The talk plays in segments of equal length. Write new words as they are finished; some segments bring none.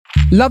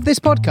Love this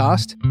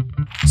podcast?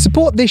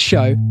 Support this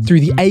show through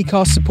the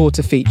Acast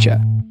supporter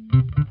feature.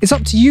 It's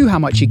up to you how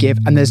much you give,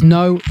 and there's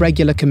no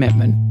regular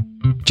commitment.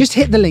 Just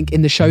hit the link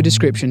in the show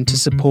description to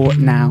support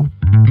now.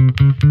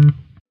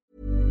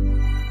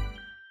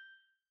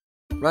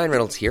 Ryan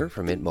Reynolds here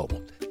from Mint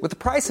Mobile. With the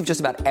price of just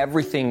about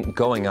everything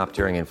going up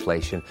during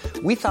inflation,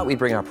 we thought we'd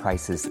bring our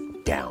prices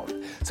down.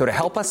 So to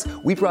help us,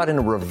 we brought in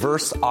a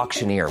reverse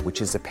auctioneer,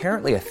 which is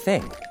apparently a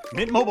thing.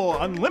 Mint Mobile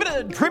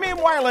Unlimited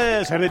Premium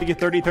Wireless. How to get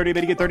 30, 30,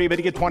 bit to get 30, bit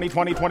to get 20,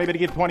 20, 20, bit to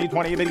get 20,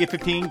 20, bit to get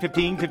 15,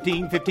 15,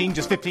 15, 15,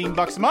 just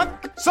 $15 a month?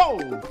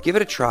 Sold! Give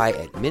it a try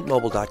at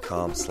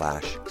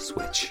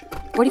mintmobile.com/switch.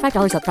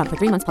 $45 up front for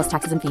 3 months plus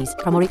taxes and fees.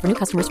 Promo rate for new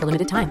customers for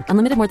limited time.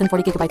 Unlimited more than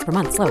 40 gigabytes per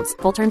month. Slows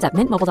full terms at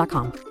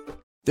mintmobile.com.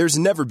 There's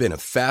never been a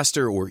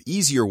faster or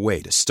easier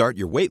way to start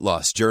your weight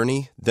loss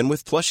journey than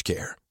with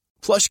PlushCare.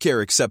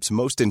 PlushCare accepts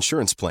most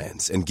insurance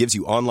plans and gives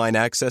you online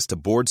access to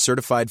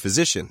board-certified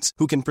physicians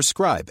who can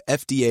prescribe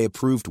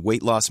FDA-approved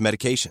weight loss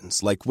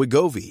medications like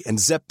Wegovy and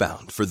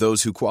Zepbound for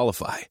those who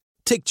qualify.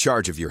 Take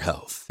charge of your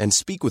health and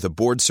speak with a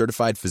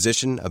board-certified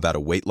physician about a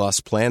weight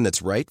loss plan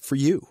that's right for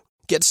you.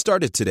 Get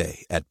started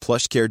today at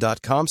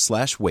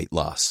plushcare.com/weight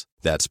loss.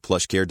 That's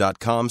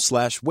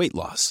plushcare.com/weight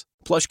loss.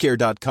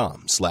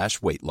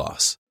 plushcare.com/weight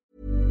loss.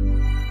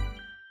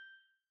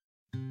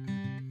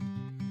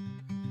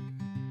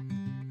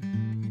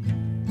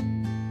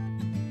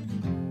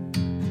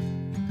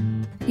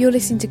 You're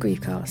listening to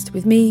Griefcast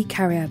with me,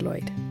 Carrie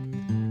Lloyd.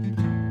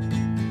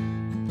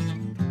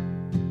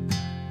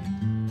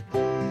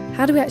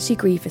 How do we actually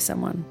grieve for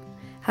someone?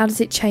 How does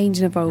it change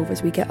and evolve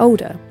as we get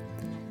older?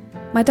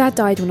 My dad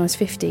died when I was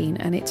 15,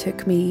 and it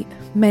took me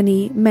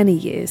many, many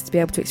years to be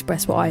able to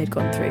express what I had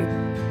gone through.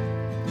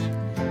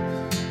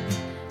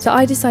 So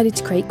I decided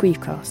to create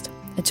Griefcast,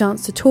 a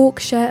chance to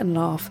talk, share and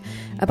laugh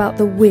about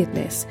the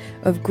weirdness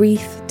of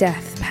grief,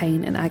 death,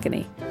 pain and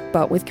agony,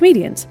 but with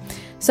comedians.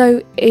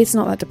 So it's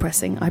not that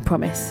depressing, I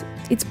promise.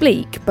 It's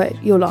bleak, but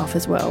you'll laugh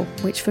as well,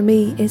 which for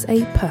me is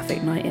a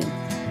perfect night in.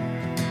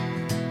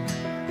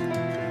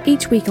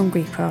 Each week on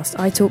Griefcast,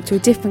 I talk to a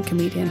different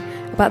comedian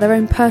about their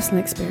own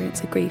personal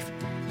experience of grief,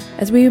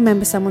 as we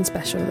remember someone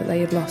special that they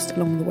have lost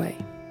along the way.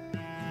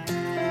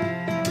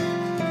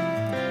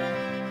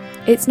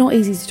 It's not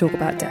easy to talk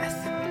about death,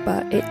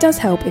 but it does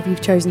help if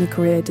you've chosen a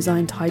career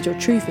designed to hide your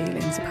true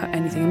feelings about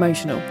anything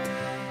emotional.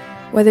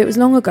 Whether it was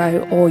long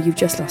ago or you've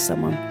just lost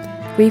someone,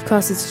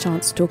 Griefcast is a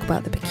chance to talk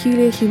about the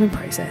peculiar human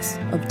process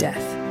of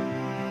death.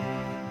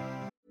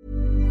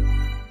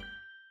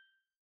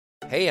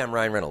 Hey, I'm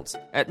Ryan Reynolds.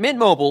 At Mint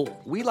Mobile,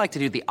 we like to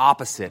do the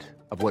opposite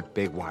of what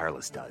Big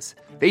Wireless does.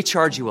 They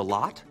charge you a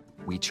lot,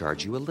 we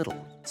charge you a little.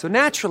 So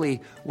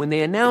naturally, when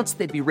they announced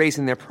they'd be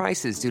raising their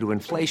prices due to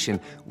inflation,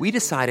 we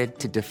decided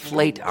to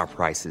deflate our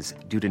prices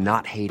due to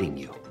not hating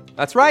you.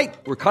 That's right.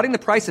 We're cutting the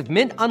price of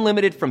Mint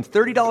Unlimited from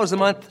 $30 a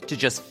month to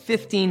just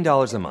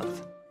 $15 a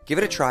month. Give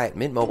it a try at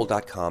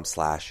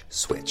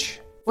mintmobile.com/switch.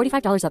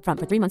 $45 up front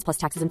for 3 months plus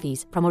taxes and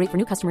fees. Promo rate for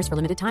new customers for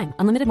limited time.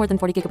 Unlimited more than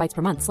 40 gigabytes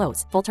per month.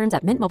 Slows full terms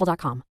at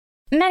mintmobile.com.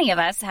 Many of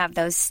us have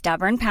those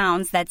stubborn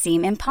pounds that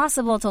seem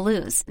impossible to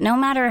lose, no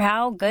matter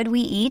how good we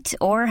eat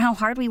or how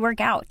hard we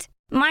work out.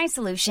 My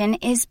solution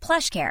is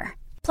PlushCare.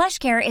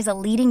 PlushCare is a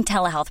leading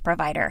telehealth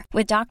provider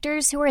with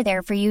doctors who are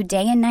there for you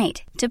day and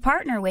night to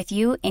partner with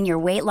you in your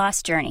weight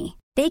loss journey.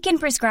 They can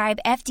prescribe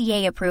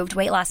FDA-approved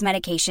weight loss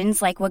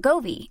medications like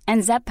Wegovy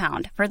and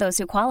Zepbound for those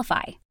who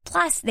qualify.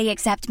 Plus, they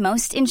accept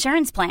most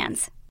insurance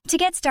plans. To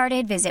get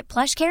started, visit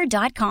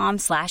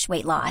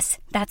plushcare.com/weight loss.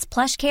 That's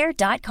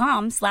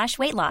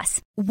plushcare.com/weight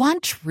loss.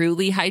 Want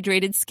truly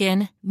hydrated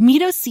skin?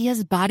 Meet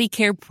Osea's Body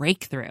Care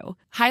Breakthrough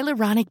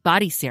Hyaluronic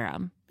Body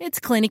Serum. It's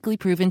clinically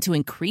proven to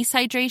increase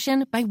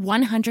hydration by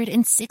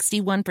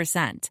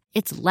 161%.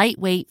 It's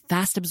lightweight,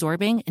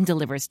 fast-absorbing, and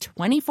delivers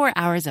 24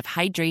 hours of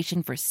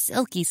hydration for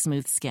silky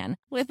smooth skin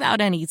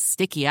without any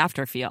sticky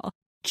afterfeel.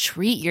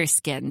 Treat your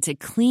skin to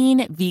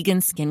clean,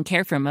 vegan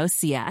skincare from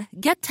Osea.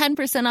 Get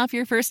 10% off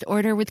your first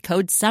order with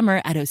code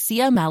SUMMER at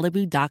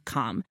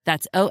OseaMalibu.com.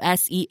 That's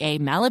OSEA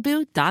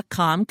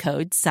Malibu.com,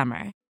 code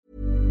SUMMER.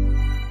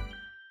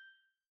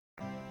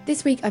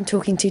 This week I'm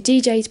talking to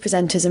DJs,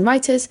 presenters and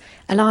writers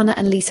Alana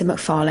and Lisa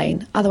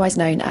McFarlane, otherwise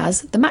known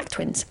as the Mac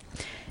Twins.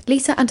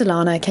 Lisa and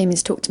Alana came in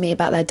to talk to me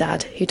about their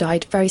dad, who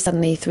died very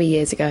suddenly 3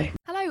 years ago.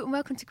 Hello and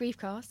welcome to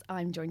Griefcast.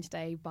 I'm joined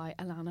today by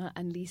Alana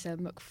and Lisa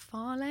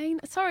McFarlane.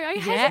 Sorry, I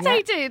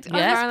hesitated. I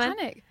was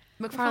panic.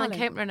 McFarlane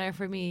Kempner now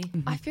for me.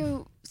 I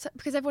feel,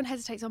 because everyone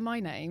hesitates on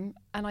my name,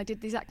 and I did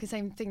the exact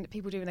same thing that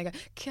people do when they go,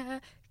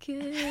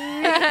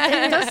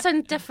 It does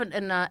sound different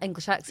in an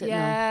English accent.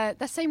 Yeah,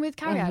 the same with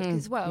Cariad, because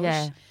it's Welsh.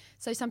 Yeah.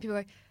 So some people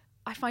go,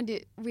 I find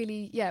it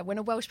really, when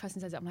a Welsh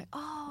person says it, I'm like,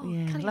 oh,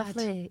 Cariad.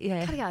 Lovely.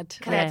 Yeah.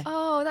 Cariad.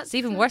 Oh, that's... It's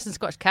even worse than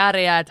Scottish.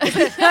 Cariad.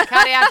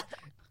 Cariad.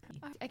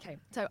 Okay,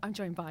 so I'm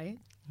joined by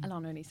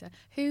Alana and Lisa.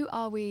 Who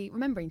are we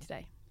remembering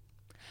today?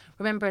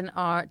 Remembering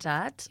our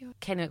dad,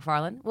 Kenny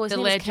McFarlane. Well, his The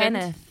name legend.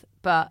 was Kenneth,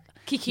 but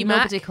Kiki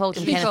nobody Mac. called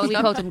him We Kenneth. called We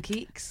him. called him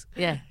Keeks.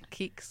 Yeah,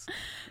 Keeks, which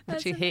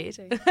That's we hate.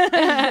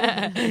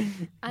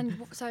 amazing.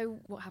 And so,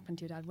 what happened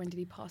to your dad? When did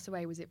he pass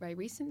away? Was it very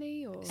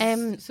recently, or?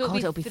 So God,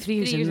 it'll be 3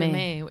 years in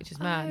May. which is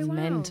mad. Oh, wow.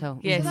 Mental.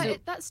 Yeah, So so-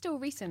 that's still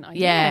recent. I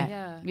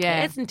Yeah. think.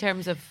 Yeah. It is in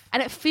terms of...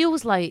 And it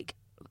feels like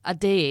a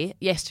day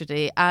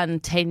yesterday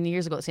and 10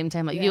 years ago at the same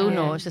time. Like, Yeah. you'll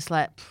know, it's just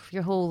like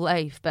your whole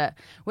life. But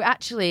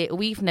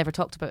we've never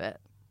talked about it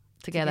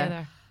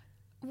together.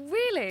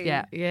 Really?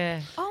 Yeah. Yeah.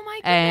 Oh my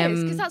goodness,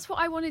 because Um, that's what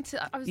I wanted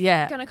to. I was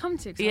yeah. going to come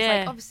to. Because I was Yeah.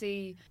 like,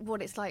 obviously,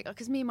 what it's like.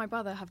 Because me and my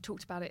brother have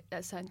talked about it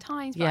at certain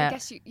times. But Yeah. I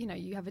guess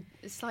you have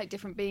a slight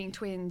different being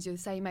twins. You're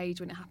the same age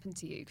when it happened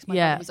to you. Because my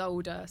Yeah. brother was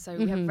older, so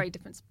we have a very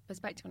different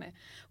perspective on it.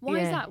 Why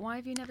is Yeah. that? Why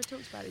have you never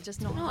talked about it?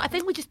 Just not. No, I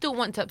think we just don't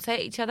want to upset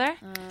each other.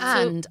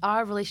 And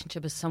our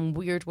relationship is some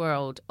weird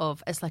world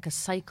of, it's like a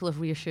cycle of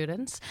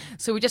reassurance.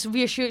 So we just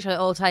reassure each other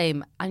all the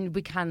time, and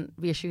we can't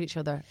reassure each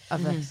other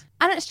of this.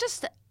 And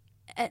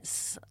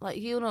it's like,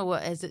 you know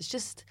what it is. It's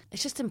just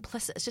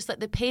implicit. It's just like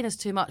the pain is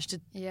too much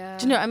to. Yeah.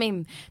 Do you know what I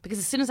mean? Because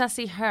as soon as I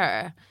see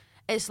her,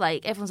 it's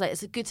like everyone's like,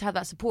 it's good to have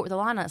that support with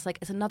Alana. It's like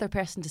it's another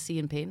person to see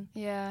in pain.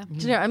 Yeah. Do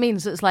you know what I mean?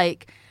 So it's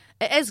like,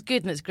 it is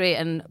good and it's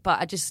great,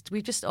 but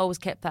we've just always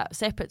kept that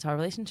separate to our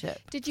relationship.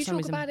 Did you for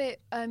some talk reason.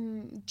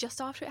 about it just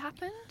after it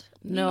happened?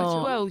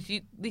 No. Well,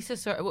 Lisa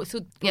sort of... So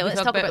Yeah, let's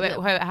let's talk talk about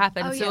about how it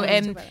happened. Oh, yeah, So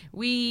let's talk about it.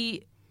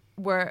 we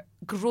were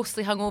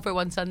grossly hungover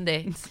one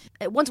Sunday.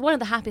 It was one of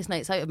the happiest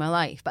nights out of my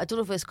life, but I don't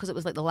know if it's because it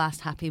was like the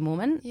last happy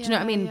moment. Do you know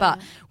what I mean? Yeah, But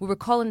yeah. we were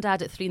calling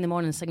Dad at 3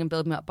 a.m. singing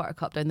 "Build Me Up,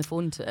 Buttercup" down the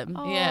phone to him.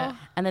 Yeah.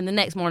 And then the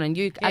next morning,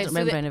 I don't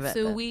remember any of it.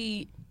 So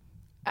but-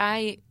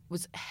 I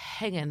was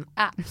hanging,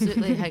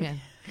 absolutely hanging.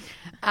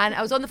 And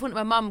I was on the phone to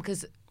my mum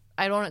because,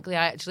 ironically,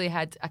 I actually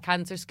had a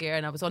cancer scare,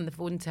 and I was on the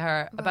phone to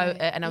her about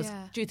it, and I was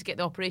due to get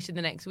the operation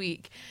the next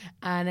week,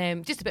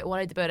 and just a bit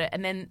worried about it.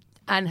 And then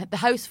the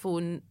house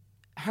phone,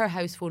 her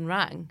house phone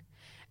rang,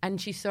 and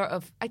she sort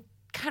of, I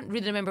can't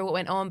really remember what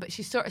went on, but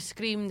she sort of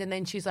screamed, and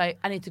then she's like,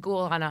 "I need to go,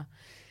 Alana."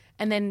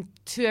 And then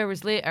 2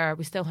 hours later,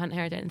 we still hadn't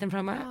heard anything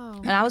from her.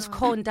 And I was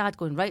calling Dad,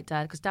 going, "Right,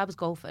 Dad," because Dad was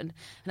golfing,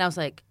 and I was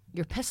like,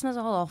 "You're pissing us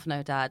all off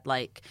now, Dad.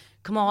 Like,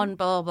 come on,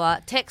 blah, blah,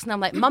 blah." Texting, I'm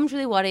like, "Mum's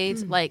really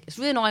worried. Like, it's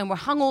really annoying. We're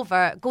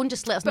hungover. Go and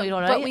just let us know you're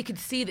all right." But we could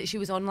see that she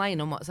was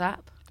online on WhatsApp.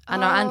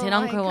 And our auntie and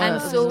uncle were And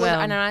as so well.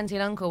 and our auntie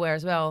and uncle were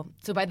as well.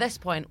 So by this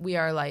point, we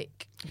are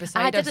like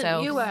beside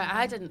ourselves.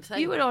 I didn't think.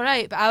 You were all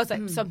right, but I was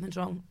like, something's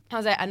wrong. I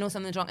was like, I know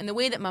something's wrong. And the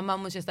way that my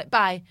mum was just like,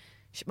 bye.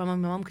 My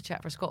mum could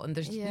chat for Scotland.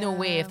 There's no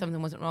way if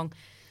something wasn't wrong.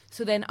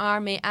 So then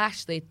our mate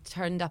Ashley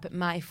turned up at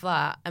my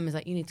flat and was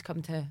like, "You need to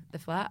come to the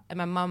flat." And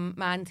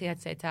my auntie had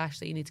said to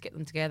Ashley, "You need to get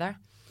them together."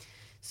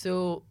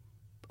 So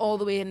all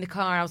the way in the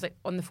car, I was like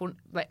on the phone,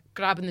 like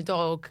grabbing the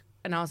dog.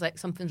 And I was like,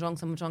 something's wrong.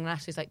 And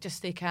Ashley's like, "Just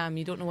stay calm.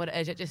 You don't know what it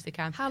is yet. Just stay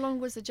calm." How long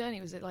was the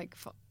journey? Was it like?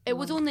 It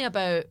was only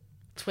about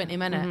 20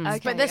 minutes. Okay,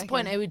 But at this okay.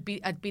 point,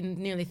 I'd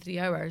been nearly 3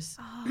 hours.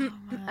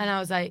 And I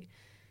was like,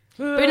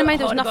 Bear in mind,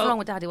 there was thought nothing about- wrong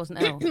with Dad. He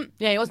wasn't ill.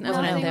 Yeah, he wasn't ill.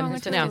 Nothing then. wrong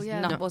at No, all,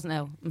 yeah. No, wasn't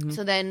ill. Mhm.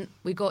 So then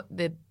we got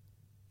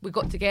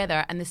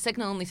together, and the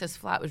signal in Lisa's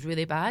flat was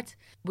really bad.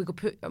 We could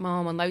put my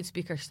mum on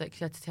loudspeaker. She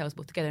had to tell us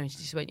both together, and she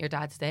just went, "Your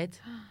dad's dead."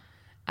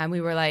 And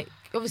we were like,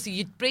 obviously,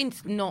 your brain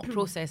did not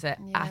process it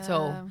at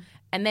all.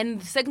 And then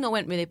the signal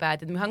went really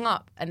bad, and we hung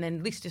up, and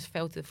then Lisa just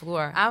fell to the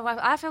floor.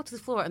 I fell to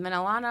the floor, and then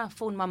Alana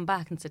phoned Mum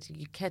back and said,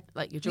 "You kid,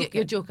 like you're joking."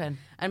 You're joking.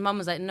 And Mum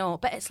was like, "No,"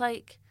 but it's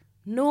like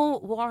no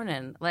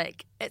warning.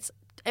 Like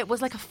it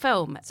was like a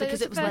film So because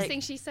that's it was the first like thing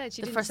she said.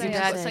 She the didn't first say thing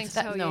I've she got said. something to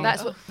That- tell no.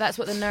 you. That's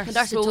what the nurse, The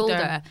nurse had told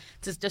her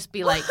to just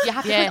be like, you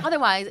have to. Yeah.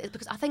 Otherwise, it's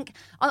because I think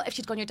if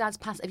she'd gone your dad's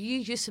past, if you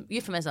use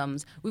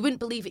euphemisms, we wouldn't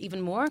believe it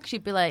even more. 'Cause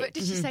she'd be like, But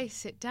did she say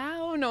sit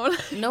down or?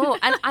 no.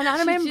 And I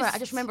remember, just- I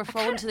just remember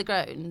falling to the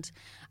ground,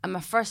 and my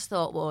first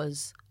thought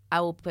was, I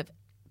will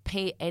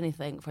pay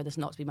anything for this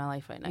not to be my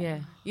life right now. Yeah.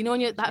 You know,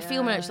 when you that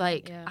feeling where it's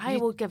like, yeah. I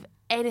will give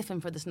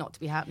anything for this not to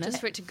be happening. Just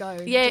for it to go.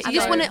 Yeah, you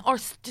just go. want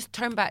to, just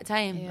turn back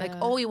time. Like Yeah.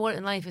 all you want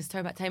in life is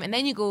turn back time, and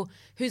then you go,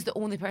 "Who's the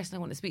only person I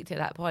want to speak to at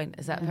that point?"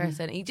 Is that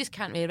person? And you just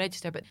can't really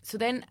register. But so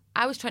then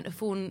I was trying to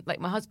phone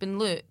like my husband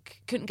Luke,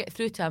 couldn't get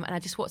through to him, and I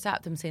just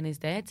WhatsApped him saying he's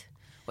dead,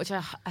 which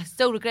I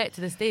still regret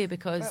to this day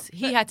because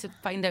he had to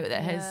find out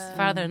that his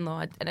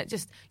father-in-law, and it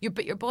just your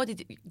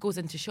body goes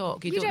into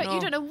shock. You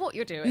don't know what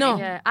you're doing. No.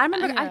 Yeah, I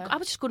remember I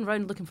was just going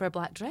around looking for a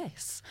black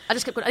dress. I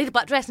just kept going, I need a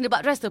black dress, I need a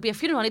black dress, there'll be a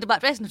funeral, I need a black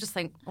dress. And I was just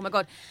think, oh my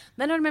God.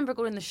 Then I remember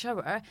going in the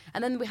shower,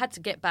 and then we had to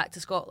get back to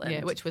Scotland.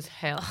 Yeah, which was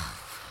hell.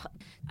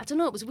 I don't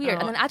know, it was weird. Oh.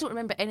 And then I don't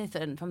remember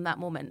anything from that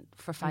moment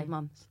for 5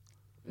 months.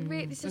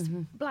 Really, it's just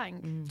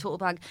blank. Total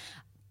blank.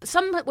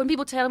 When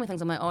people tell me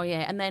things, I'm like, oh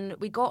yeah. And then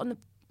we got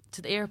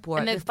to the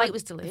airport, And the flight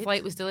was delayed. The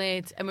flight was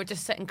delayed, and we're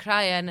just sitting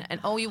crying, and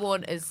all you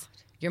want is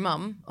your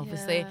mum,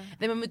 obviously. Yeah.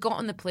 Then when we got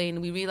on the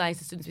plane, we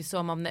realised as soon as we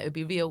saw mum that it would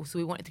be real, so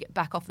we wanted to get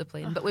back off the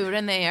plane. But we were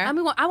in the air. I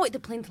mean, I wanted the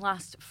plane to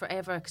last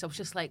forever because I was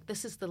just like,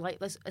 this is the life.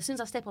 As soon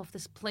as I step off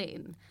this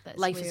plane, That's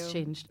life real. has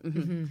changed.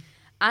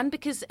 And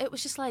because it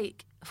was just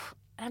like,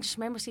 and I just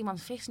remember seeing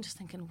Mum's face and just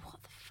thinking,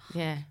 what the fuck?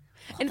 Yeah.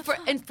 And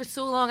for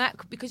so long,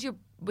 because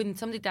when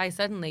somebody dies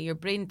suddenly, your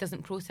brain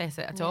doesn't process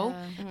it at all.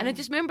 And I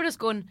just remember us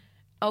going,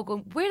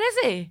 where is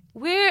he?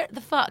 Where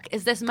the fuck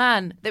is this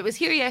man that was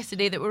here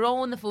yesterday that we're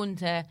all on the phone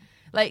to?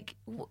 Like,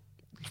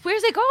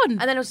 where's he gone?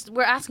 And then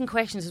we're asking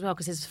questions as well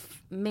because his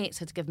mates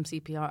had to give him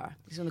CPR.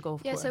 He's on the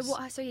golf course.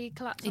 So he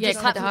collapsed. Yeah, he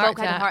collapsed and had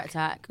a heart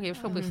attack. He was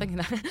probably thinking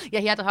that. Yeah,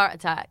 he had a heart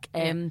attack.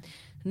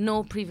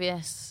 No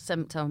previous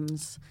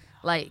symptoms.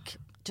 Like,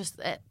 just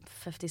at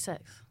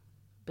 56.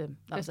 Boom.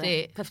 That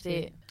 58.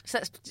 58. So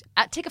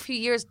take a few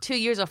years, 2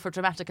 years off for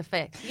dramatic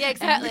effect. Yeah,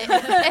 exactly.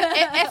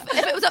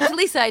 if it was up to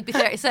Lisa, I'd be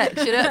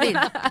 36. You know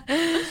what I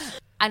mean?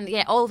 And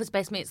yeah, all of his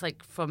best mates, there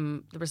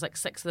was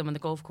 6 of them on the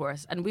golf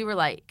course, and we were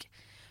like,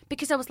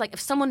 because I was like, if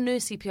someone knew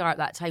CPR at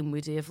that time,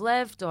 would he have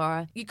lived?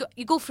 Or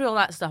you go through all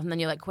that stuff and then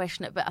you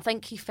question it. But I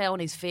think he fell on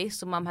his face,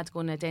 so Mum had to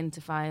go and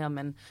identify him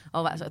and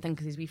all that sort of thing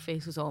because his wee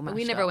face was all mashed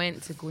We never up.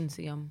 went to go and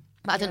see him.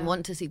 But I didn't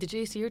want to see. Did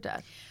you see your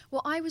dad?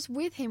 Well, I was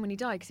with him when he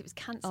died because it was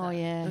cancer. Oh,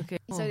 yeah. Okay.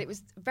 So it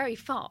was very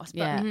fast,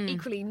 but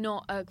equally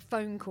not a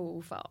phone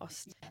call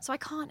fast. So I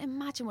can't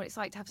imagine what it's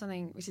like to have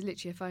something which is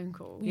literally a phone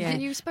call. Yeah.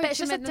 And you spoke But it's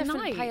to him just a in the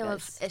different night. pile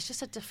of. It's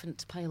just a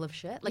different pile of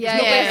shit. Like, Yeah,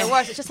 it's not yeah. better or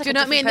worse. It's just like Do you know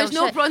what I mean? There's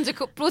no pros or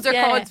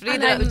cons for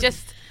either. It was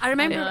just. I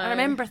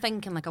remember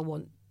thinking like,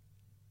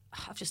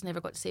 I've just never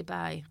got to say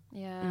bye.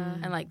 Yeah.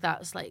 And like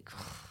that's like.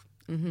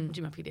 I'm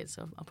due my period,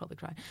 so I'll probably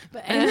cry.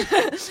 But and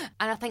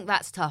I think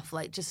that's tough,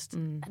 like just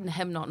and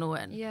him not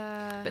knowing.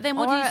 Yeah. But then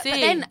what do you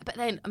say? But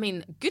then, I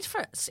mean, good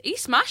for it. He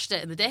smashed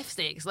it in the death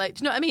stakes. Like, do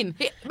you know what I mean?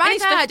 My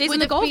dad days on would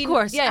the have golf been-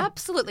 course. yeah.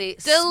 Absolutely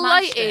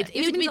Delighted. He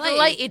He would be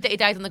delighted that he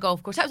died on the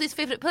golf course. That was his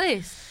favourite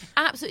place.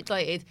 Absolutely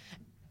delighted.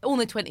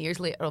 Only 20 years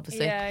later,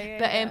 obviously.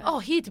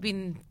 But he'd have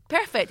been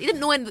perfect. He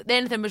didn't know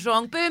anything was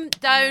wrong. Boom,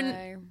 down.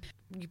 No.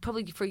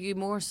 Probably for you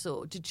more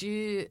so.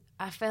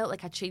 I felt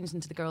like I changed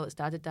into the girl that's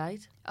dad had died.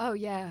 Oh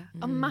yeah.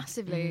 Oh,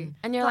 massively.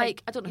 And you're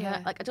like, I don't know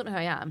yeah. how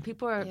I am.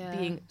 People are Yeah.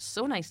 being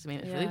so nice to me.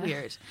 It's really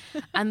weird.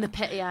 And the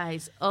pity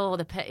eyes. Oh,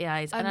 the pity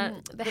eyes.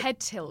 And The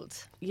head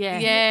tilt. yeah.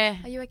 Yeah.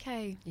 Are you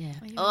okay? Yeah.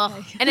 Are you Oh.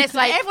 okay? And it's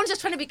like everyone's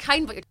just trying to be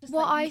kind, but you're just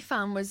What like, I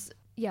found was,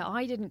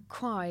 I didn't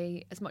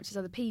cry as much as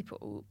other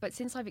people, but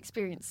since I've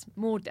experienced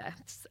more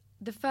deaths,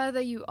 the further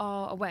you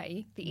are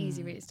away, the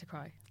easier it is to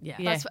cry. Yeah.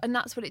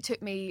 That's what it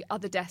took me,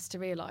 other deaths, to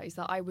realise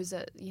that I was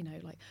a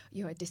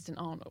distant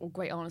aunt or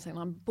great aunt or something, and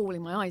I'm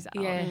bawling my eyes out.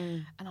 Yeah.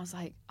 And I was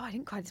like, I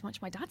didn't cry this much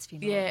at my dad's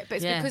funeral. Yeah, but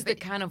it's Yeah. because the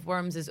can of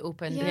worms is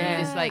opened. Yeah.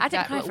 And it's like I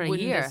didn't that cry little for a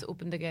wound year. is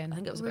opened again. I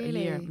think it was about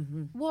Really? a year.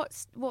 Mm-hmm.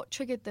 What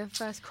triggered the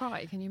first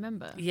cry? Can you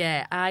remember?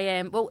 Yeah,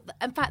 I well,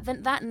 in fact,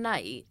 that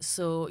night.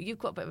 So you've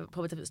got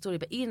probably a different story,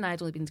 but Ian and I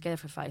had only been together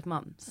for 5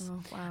 months.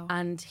 Oh, wow.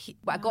 And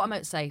I got him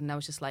outside, and I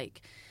was just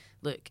like,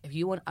 "Look, if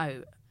you want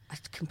out, I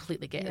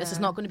completely get it. This is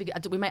Yeah. not going to be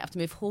good. We might have to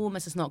move home.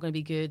 This is not going to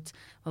be good."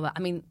 Well, I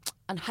mean,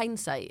 in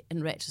hindsight,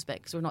 in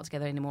retrospect, because we're not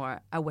together anymore,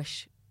 I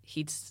wish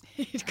he'd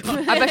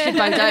I wish he'd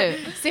bowed out.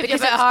 Save you a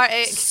bit of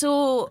heartache.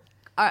 So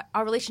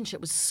our relationship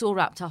was so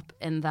wrapped up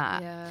in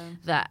that Yeah.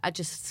 that I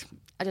just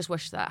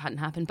wish that hadn't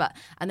happened.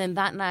 And then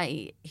that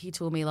night he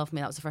told me he loved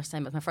me. That was the first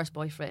time with my first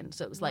boyfriend.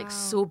 So it was like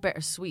so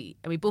bittersweet,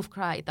 and we both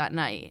cried that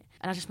night.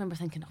 And I just remember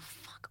thinking, oh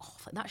fuck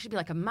off, like, that should be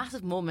like a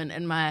massive moment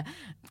in my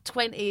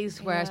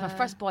 20s where it's my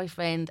first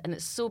boyfriend, and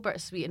it's so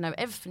bittersweet, and now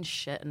everything's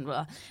shit and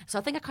blah. So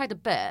I think I cried a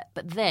bit,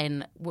 but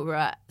then it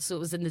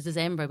was in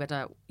December, we had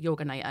a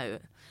yoga night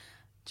out.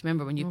 Do you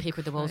remember when you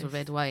papered the walls with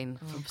red wine?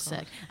 I'm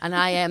sick. And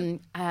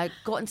I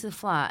got into the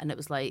flat, and it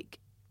was like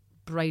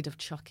Bride of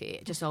Chucky.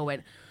 It just all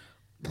went,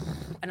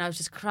 and I was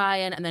just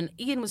crying. And then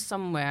Ian was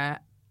somewhere,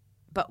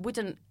 but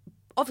wouldn't,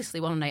 obviously,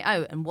 one night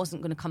out, and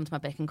wasn't going to come to my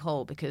beck and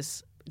call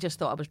because just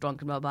thought I was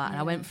drunk and blah blah. And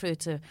I went through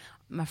to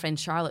my friend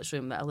Charlotte's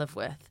room that I live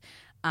with,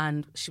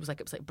 and she was like,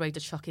 it was like Bride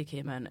of Chucky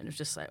came in, and it was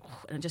just like,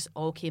 and it just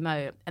all came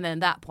out. And then at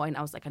that point,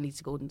 I was like, I need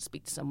to go and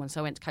speak to someone.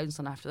 So I went to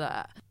counselling after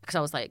that, because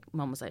I was like,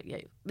 Mum was like, yeah,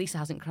 Lisa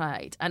hasn't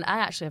cried, and I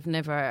actually have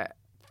never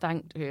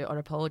thanked her or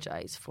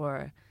apologised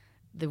for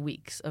the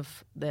weeks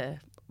of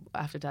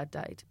after Dad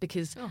died,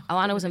 because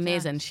Alana was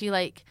amazing. She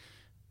like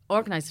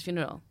organised the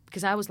funeral,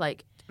 because I was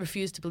like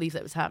refused to believe that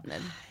it was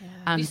happening,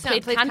 and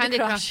played Candy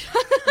Crush.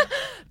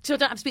 So I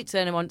don't have to speak to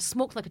anyone.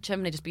 Smoked like a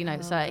chimney, just being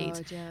outside.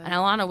 God, yeah. And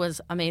Alana was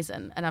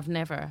amazing, and I've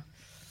never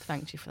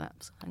thanked you for that.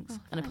 So thanks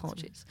and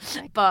apologies.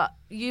 But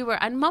you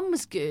were, and Mum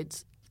was good.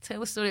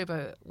 Tell a story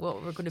about what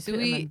we're going to So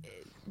put him in.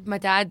 my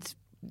dad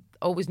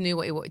always knew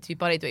what he wanted to be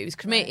buried with. He was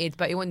cremated,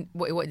 but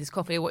what he wanted his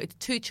coffin. He wanted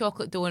 2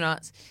 chocolate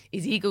donuts,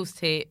 his Eagles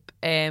tape,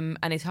 and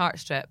his heart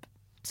strip.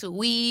 So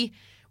we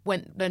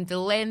went round the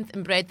length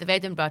and breadth of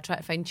Edinburgh trying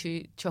to find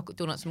 2 chocolate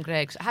donuts from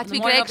Greg's. It had to be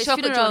Greg's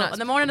chocolate donuts. On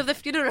the morning of the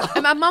funeral.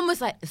 And my mum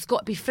was like, it's got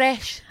to be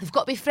fresh. They've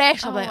got to be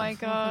fresh. I'm Oh like, my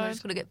God. I'm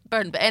just going to get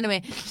burned. But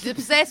anyway, she's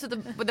obsessed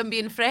with them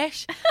being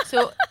fresh.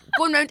 So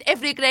going round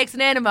every Greg's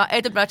in Edinburgh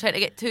trying to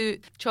get 2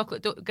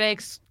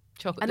 Greg's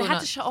chocolate And they donuts. had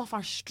to shut off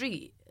our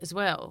street as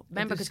well.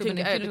 Remember, because So couldn't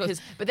many get out funerals.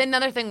 because But then the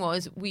other thing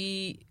was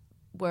the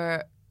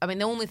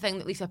only thing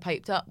that Lisa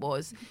piped up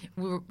was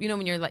we were,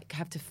 when you're like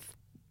have to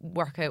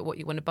work out what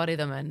you want to bury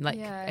them in, like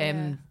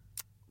Yeah.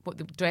 what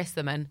to dress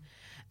them in.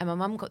 And my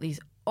mum got these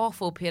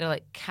awful pair of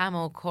like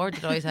camel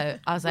corduroys out.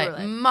 I was like,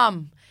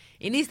 Mum,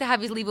 he needs to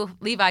have his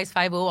Levi's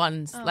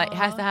 501s. Like, he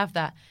has to have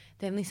that.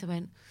 Then Lisa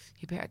went,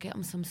 you better get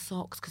him some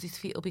socks because his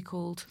feet will be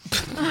cold.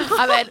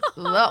 I went,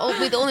 that'll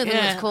be the only thing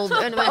that's cold.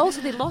 But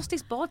also, they lost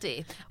his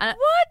body. And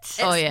what?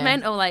 It's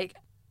mental, like.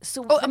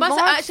 So I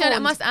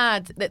must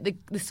add that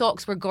the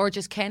socks were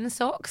gorgeous Ken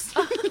socks.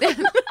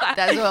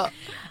 That's what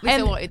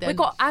Lisa wanted.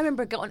 I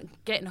remember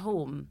getting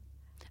home,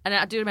 and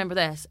I do remember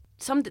this.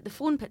 The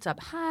phone picks up.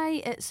 Hi,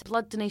 it's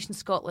Blood Donation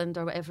Scotland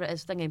or whatever it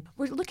is. Thinking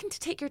we're looking to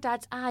take your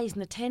dad's eyes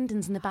and the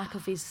tendons in the back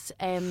of his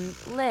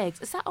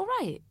legs. Is that all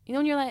right? You know,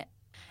 and you're like,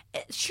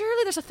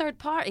 surely there's a third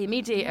party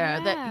mediator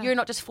that you're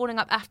not just phoning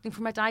up asking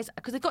for my dad's,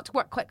 because they've got to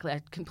work quickly.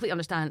 I completely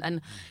understand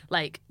and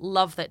like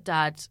love that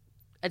Dad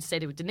had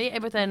said he would donate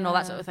everything and all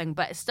that sort of thing,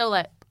 but it's still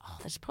like,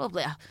 there's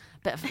probably a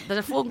bit of, there's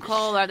a phone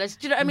call or there's,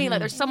 do you know what I mean? Like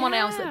there's someone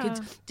else that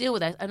could deal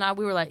with it. And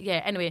we were like,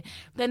 anyway.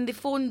 Then they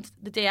phoned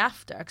the day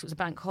after, because it was a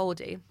bank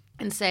holiday,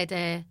 and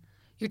said,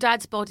 your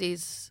dad's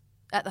body's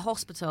at the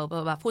hospital,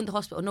 blah, blah, blah. Phoned the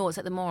hospital, no, it's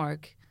at the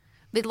morgue.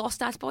 They'd lost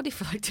Dad's body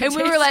for like 2 days.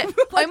 And we were like,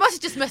 I must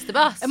have just missed the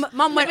bus. And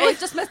Mum went, he's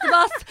just missed the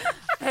bus.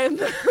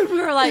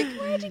 We were like,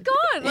 where'd he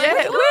gone? Like,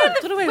 I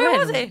don't know where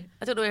was he?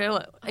 I don't know where he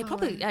went. He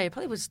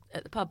probably was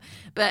at the pub.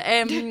 But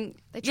they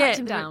tracked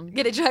him down.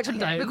 Yeah, they tracked him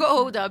down. We got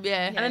hold of him,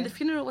 And then the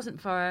funeral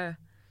wasn't for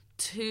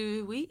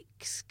 2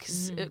 weeks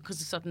because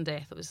of sudden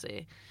death,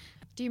 obviously.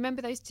 Do you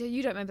remember those 2?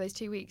 You don't remember those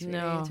 2 weeks, really,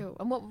 at all?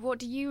 And what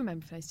do you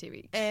remember for those 2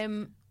 weeks?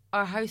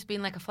 Our house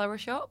being like a flower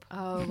shop.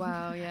 Oh,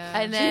 wow, yeah.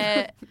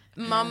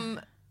 And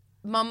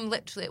Mum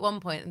literally at one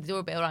point the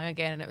doorbell rang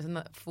again and it was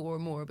in 4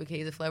 more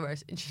bouquets of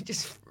flowers and she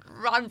just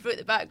ran through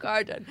the back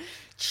garden,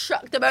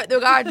 chucked them out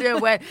the garden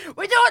and went,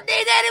 we don't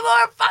need any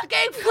more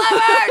fucking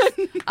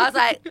flowers. I was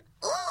like,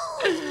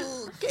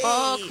 ooh, okay.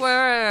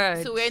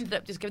 Awkward. So we ended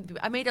up just giving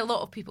I made a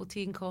lot of people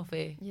tea and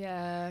coffee.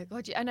 Yeah.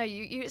 God, I know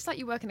you it's like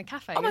you work in a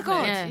cafe. Oh my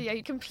God. Yeah,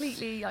 you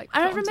completely like.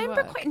 And I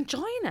remember quite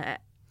enjoying it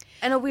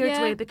in a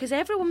weird way because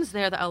everyone was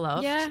there that I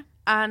loved. Yeah.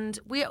 And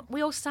we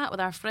all sat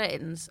with our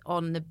friends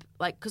on the,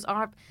 like, because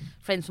our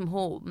friends from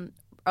home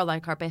are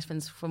like our best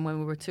friends from when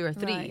we were 2 or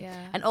 3. Right, yeah.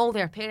 And all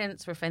their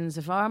parents were friends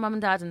of our mum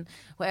and dad and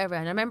whatever.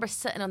 And I remember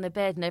sitting on the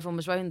bed and everyone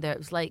was round there. It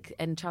was like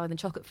in Charlie and the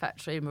Chocolate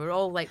Factory and we were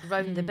all like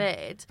round the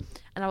bed.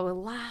 And we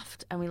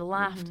laughed and we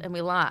laughed and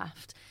we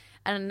laughed.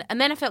 And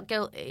then I felt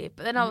guilty.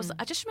 But then I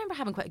just remember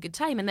having quite a good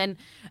time. And then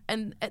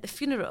at the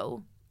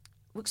funeral,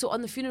 so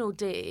on the funeral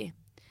day,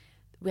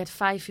 we had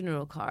 5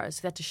 funeral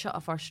cars. We had to shut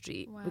off our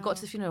street. Wow. We got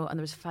to the funeral and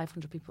there was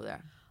 500 people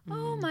there.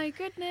 Oh my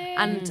goodness.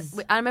 And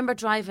I remember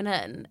driving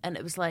in and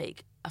it was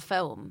like a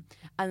film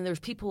and there was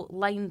people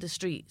lined the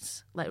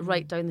streets, like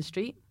right down the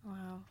street.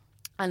 Wow.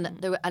 And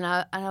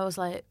I was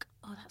like,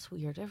 oh, that's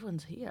weird.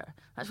 Everyone's here.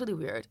 That's really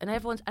weird. And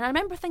I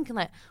remember thinking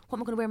like, what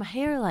am I going to wear my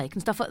hair like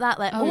and stuff like that.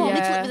 Like, I need to look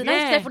really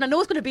nice because everyone I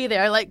know is going to be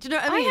there. Like, do you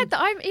know what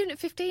I mean? Even at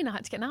 15, I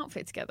had to get an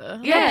outfit together.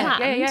 Yeah.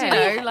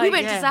 We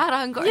went to Zara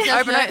and got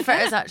Urban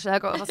Outfitters. Actually,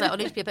 I was like, I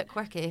need to be a bit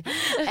quirky.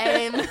 But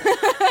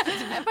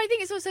I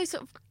think it's also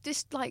sort of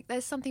just like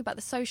there's something about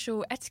the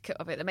social etiquette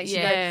of it that makes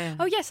you go,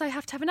 oh yes, I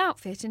have to have an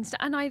outfit and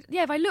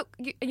if I look,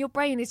 and your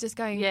brain is just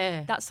going,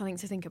 that's something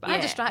to think about.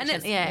 Yeah.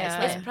 Distraction.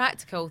 And it's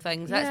practical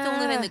things. That's the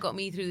only thing that got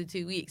me through the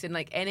 2 weeks. And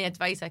like any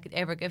advice I could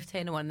ever give to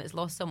anyone that's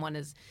lost someone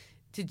is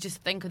to just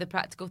think of the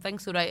practical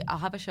things. So right, I'll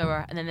have a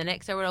shower and then the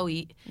next hour I'll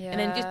eat and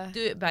then just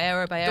do it by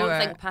hour by hour. Don't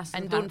think past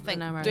and definitely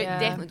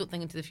don't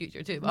think into the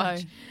future too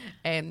much.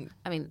 I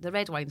mean, the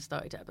red wine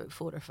started at about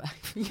 4 or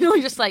 5. You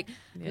know, just like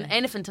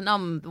anything to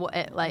numb what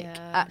it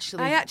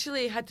actually. I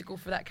actually had to go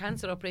for that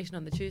cancer operation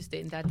on the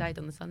Tuesday and Dad died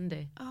on the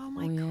Sunday. Oh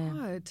my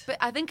God. But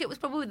I think it was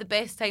probably the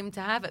best time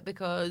to have it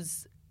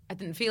because I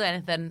didn't feel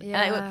anything.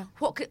 Yeah. And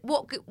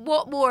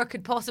what more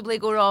could possibly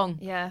go wrong?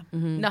 Yeah.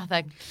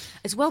 Nothing.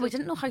 As well, we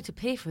didn't know how to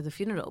pay for the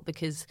funeral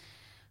because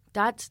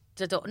Dad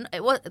they're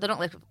not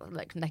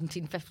like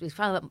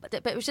 1950s, but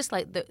it was just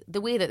like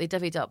the way that they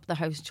divvied up the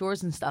house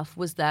chores and stuff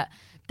was that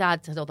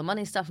Dad had all the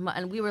money stuff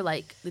and we were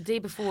like the day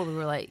before we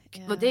were like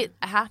the day it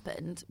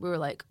happened we were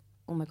like,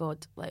 oh my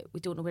God, like we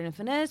don't know where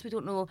anything is, we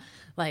don't know,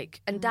 like,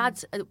 and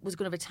Dad was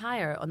going to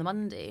retire on the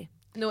Monday.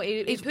 No,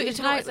 he put his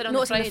notice on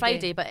the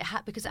Friday, but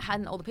because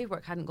all the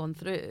paperwork hadn't gone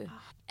through.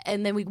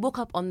 And then we woke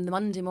up on the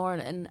Monday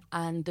morning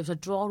and there was a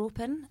drawer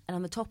open and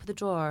on the top of the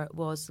drawer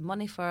was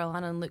money for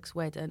Alana and Luke's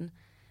wedding,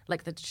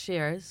 like the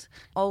shares,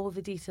 all of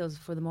the details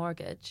for the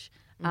mortgage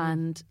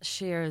and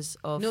shares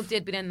of... Nobody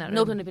had been in that room.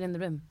 Nobody had been in the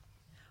room.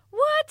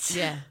 What?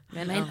 Yeah.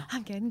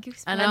 I'm getting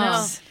goosebumps. I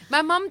know.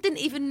 My mum didn't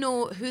even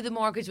know who the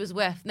mortgage was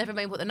with, never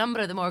mind what the number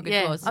of the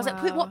mortgage was. I was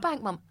like, what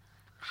bank, Mum?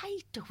 I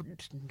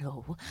don't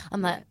know.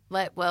 I'm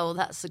like, well,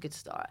 that's a good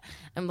start.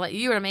 I'm like,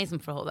 you were amazing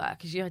for all that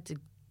because you had to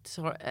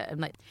sort it. I'm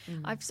like,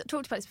 I've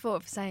talked about this before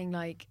of saying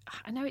like,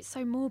 I know it's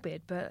so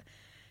morbid, but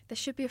there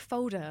should be a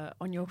folder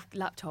on your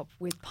laptop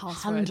with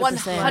passwords.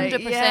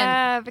 100%.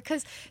 Yeah,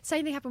 because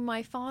same thing happened with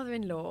my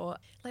father-in-law.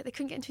 Like they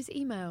couldn't get into his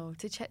email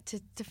to check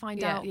to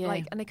find out,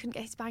 like, and they couldn't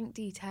get his bank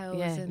details.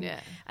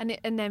 And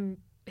then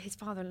his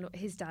father-in-law,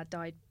 his dad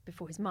died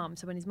before his mum.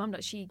 So when his mum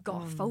died, she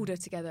got a folder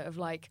together of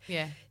like,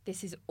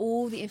 this is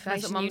all the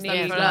information you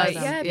need.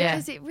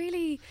 Because it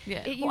really,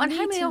 and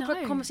how many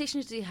awkward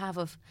conversations do you have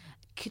of,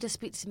 could I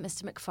speak to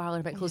Mr.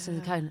 McFarlane about closing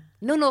the account?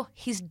 No,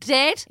 he's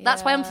dead.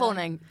 That's why I'm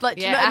phoning. But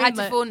do you know what I mean? had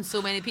to phone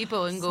so many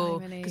people and go,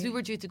 because we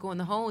were due to go on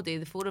the holiday,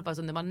 the 4 of us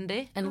on the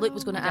Monday. And Luke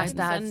was going to ask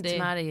Dad to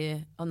marry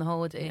you on the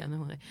holiday. Yeah, on the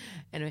holiday.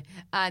 Anyway,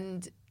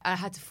 and I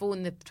had to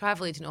phone the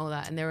travel agent and all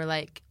that, and they were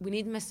like, we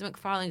need Mr.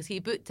 McFarlane because he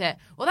booked it.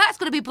 Well, that's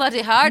going to be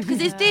bloody hard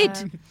because he's dead.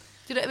 Do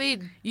you know what I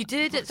mean? You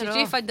did it. Did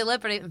you find the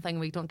liberating thing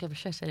where you don't give a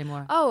shit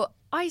anymore? Oh,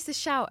 I used to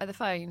shout at the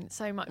phone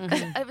so much.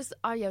 It was,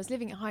 I was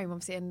living at home,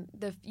 obviously, and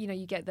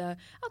you get the,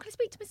 can I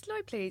speak to Mr.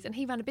 Lloyd, please? And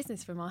he ran a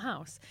business from our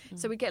house,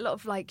 so we get a lot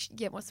of what's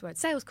the word,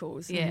 sales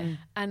calls. And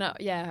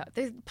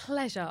the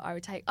pleasure I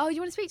would take. Oh, you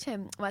want to speak to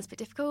him? Well, it's a bit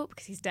difficult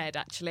because he's dead,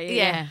 actually.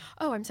 Yeah.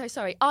 Oh, I'm so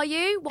sorry. Are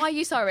you? Why are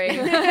you sorry?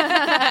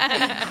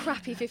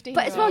 Crappy 15-year-old.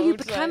 But as well,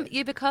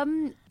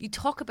 you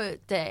talk about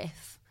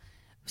death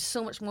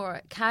so much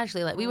more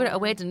casually. Like we were at a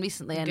wedding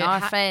recently and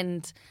our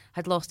friend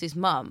had lost his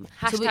mum.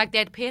 Hashtag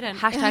dead parent.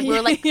 Hashtag we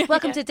were like,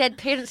 welcome to Dead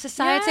Parent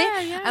Society.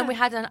 And we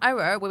had an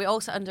hour where we all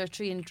sat under a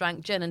tree and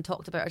drank gin and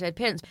talked about our dead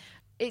parents.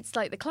 It's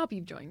like the club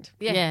you've joined.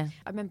 Yeah.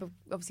 I remember,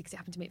 obviously, because it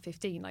happened to me at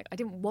 15, like I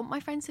didn't want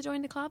my friends to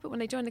join the club, but when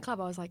they joined the club,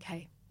 I was like,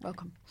 hey,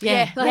 welcome. Come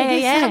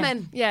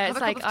in. Yeah, it's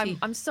like,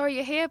 I'm sorry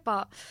you're here,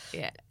 but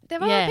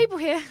there are other people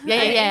here.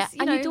 Yeah.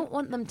 And you don't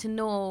want them to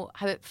know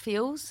how it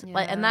feels,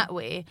 like in that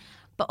way.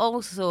 But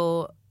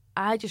also,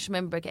 I just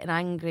remember getting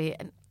angry,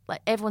 and like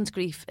everyone's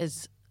grief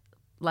is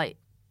like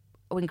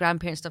when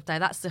grandparents stuff die.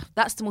 That's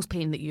the most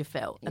pain that you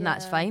felt, and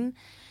that's fine.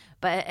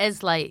 But it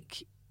is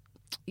like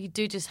you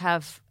do just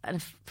have,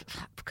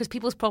 because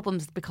people's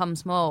problems become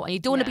small, and you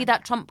don't want to be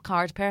that trump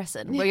card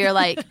person where you're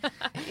like,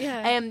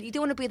 you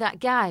don't want to be that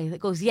guy that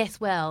goes,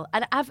 yes, well,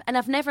 and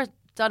I've never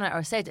done it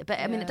or said it, but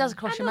I mean, it does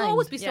cross your mind. There'll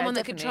always be someone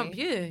that could trump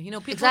you. You know,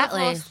 people have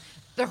lost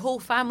their whole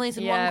families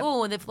in one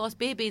go, and they've lost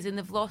babies and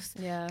they've lost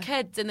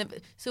kids,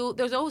 and so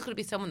there's always going to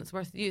be someone that's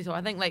worth you. So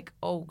I think like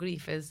all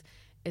grief is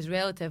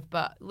relative,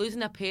 but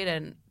losing a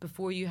parent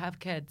before you have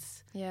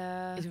kids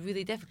is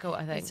really difficult,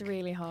 I think. It's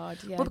really hard.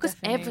 Well, because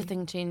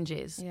everything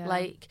changes.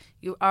 Like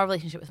our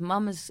relationship with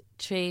mum has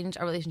changed,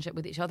 our relationship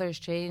with each other has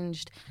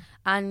changed,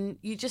 and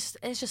you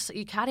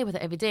carry with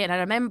it every day. And I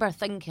remember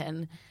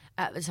thinking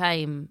at the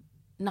time,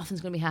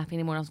 nothing's going to be happy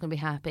anymore, nothing's going to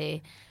be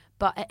happy.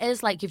 But it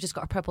is like you've just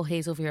got a purple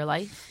haze over your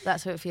life.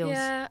 That's how it feels.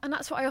 Yeah, and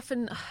that's what I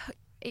often...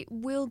 It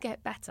will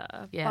get better,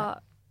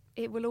 but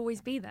it will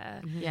always be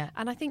there. Yeah.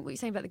 And I think what you're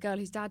saying about the girl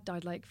whose dad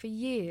died, like, for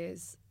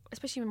years,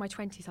 especially in my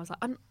 20s, I was like,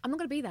 I'm not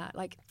going to be that.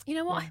 Like, you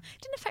know what? It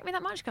didn't affect me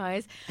that much,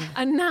 guys.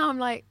 And now I'm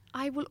like,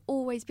 I will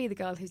always be the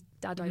girl whose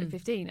dad died at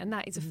 15. And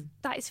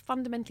that is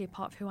fundamentally a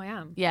part of who I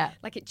am. Yeah.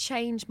 Like, it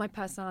changed my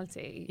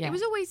personality. Yeah. It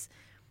was always,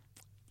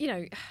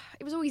 it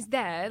was always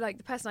there. Like,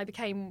 the person I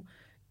became...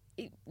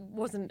 It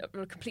wasn't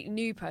a completely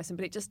new person,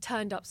 but it just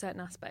turned up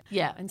certain aspects.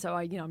 Yeah. And so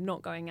I'm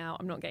not going out,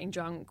 I'm not getting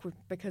drunk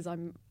because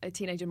I'm a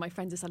teenager and my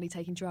friends are suddenly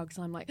taking drugs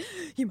and I'm like,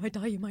 you might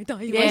die, you might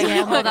die.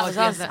 Well, that was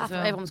us. I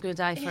thought everyone's going to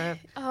die for...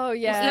 Oh,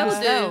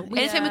 yeah.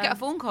 Anytime we get a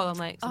phone call, I'm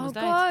like, someone's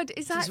died. Oh, God,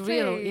 exactly. It's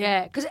real,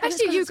 yeah.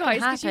 Especially you guys,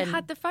 because you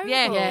had the phone call.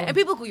 Yeah. And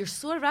people go, you're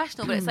so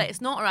irrational, but it's like,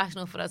 it's not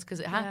irrational for us because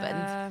it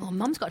happened. Oh,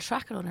 Mum's got a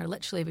tracker on her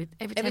literally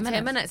every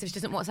 10 minutes. If she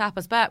doesn't WhatsApp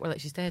us back, we're like,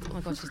 she's dead. Oh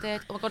my God, she's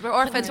dead. Oh my God, we're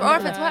orphans.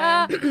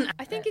 I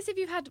think it's if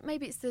you've had,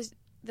 maybe it's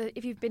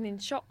if you've been in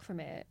shock from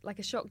it, like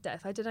a shock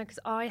death. I don't know, because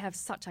I have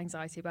such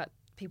anxiety about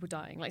people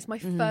dying. Like, it's my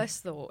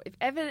first thought. If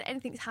ever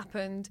anything's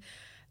happened,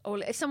 or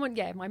if someone,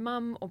 my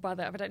mum or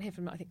brother, if I don't hear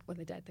from them, I think, well,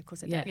 they're dead. Of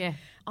course they're dead. Yeah.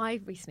 I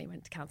recently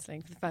went to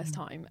counselling for the first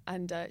time,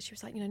 and she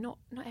was like, not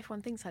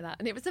everyone thinks like that.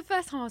 And it was the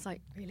first time I was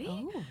like, really?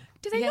 Oh.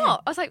 Do they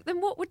not? I was like,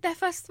 then what would their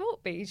first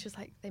thought be? She was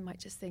like, they might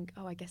just think,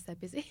 oh, I guess they're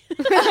busy.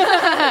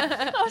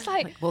 I was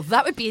like, well,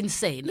 that would be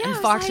insane and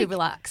far too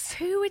relaxed.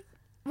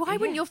 Why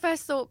wouldn't your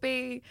first thought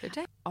be,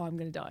 oh, I'm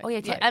going to die? Oh,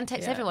 yeah, and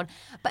text everyone.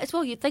 But as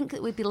well, you'd think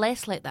that we'd be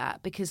less like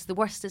that because the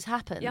worst has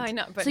happened. Yeah, I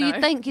know. But so you'd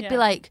think you'd be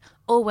like,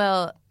 oh,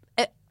 well,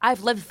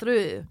 I've lived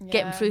through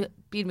getting through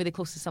being really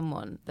close to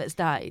someone that's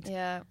died.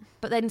 Yeah.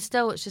 But then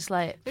still, it's just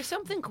like... There's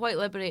something quite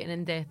liberating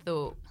in death,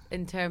 though,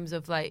 in terms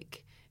of,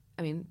 like,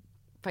 I mean,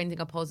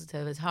 finding a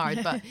positive is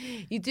hard, but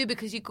you do,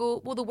 because you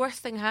go, well, the worst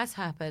thing has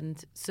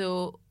happened,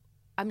 so...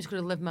 I'm just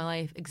going to live my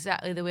life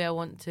exactly the way I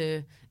want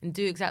to and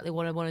do exactly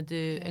what I want to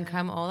do and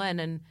cram it all in.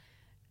 And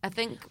I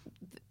think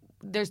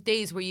there's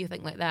days where you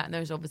think like that, and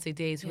there's obviously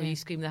days where you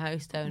scream the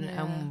house down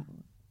and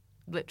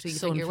literally you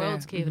think your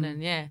world's caving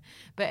in. Yeah.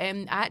 But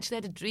I actually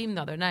had a dream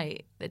the other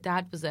night that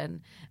Dad was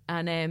in,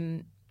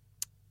 and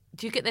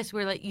do you get this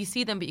where like you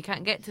see them but you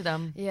can't get to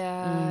them?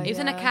 Yeah. He was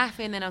in a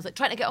cafe, and then I was like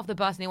trying to get off the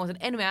bus and he wasn't.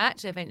 Anyway, I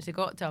actually eventually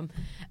got to him.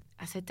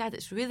 I said, Dad,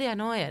 it's really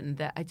annoying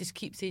that I just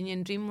keep seeing you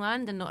in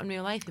dreamland and not in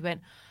real life. He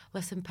went,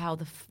 listen, pal,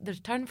 the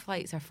return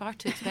flights are far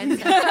too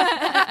expensive.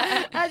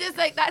 I just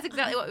like, that's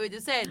exactly what we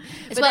just said.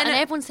 But then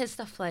everyone says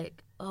stuff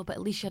like, oh, but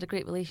at least you had a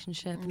great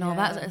relationship and all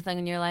that sort of thing.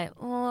 And you're like,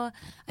 oh,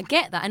 I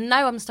get that. And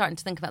now I'm starting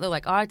to think about it, though,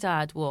 like our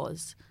dad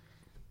was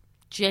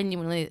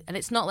genuinely, and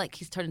it's not like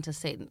he's turned into a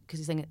saint because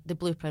he's saying the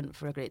blueprint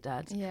for a great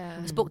dad. Yeah.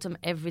 I spoke to him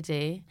every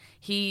day.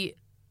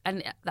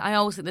 And I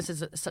always think this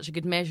is such a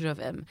good measure of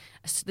him.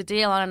 The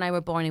day Alana and I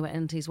were born, he went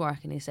into his work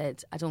and he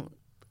said, I don't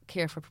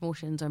care for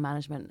promotions or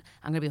management.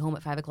 I'm going to be home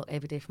at 5 o'clock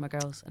every day for my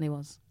girls. And he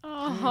was.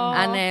 Oh.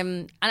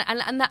 And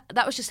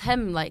that was just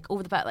him, like,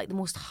 over the back, like the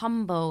most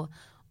humble,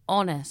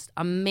 honest,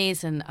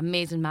 amazing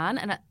man.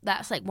 And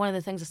that's like one of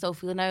the things I still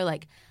feel now,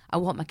 like I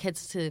want my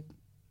kids to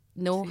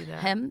know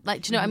him.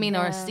 Like, do you know what I mean?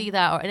 Or see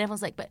that. And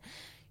everyone's like, but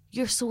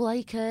you're so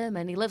like him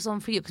and he lives on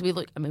for you. Because we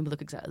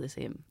look exactly the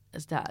same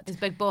as Dad. His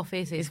big ball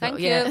faces. Thank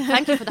you.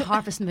 Thank you for the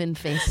Harvest Moon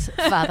face,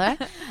 Father.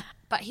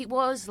 But he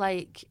was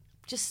like,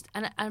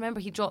 and I remember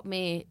he dropped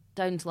me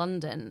down to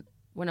London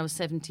when I was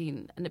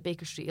 17, and at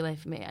Baker Street he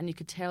left me, and you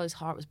could tell his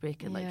heart was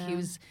breaking. Like, he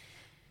was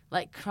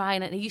like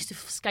crying, and he used to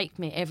Skype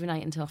me every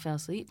night until I fell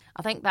asleep.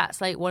 I think that's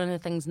like one of the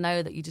things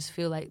now that you just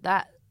feel like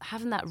that,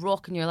 having that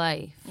rock in your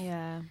life.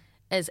 Yeah.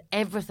 Is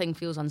everything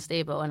feels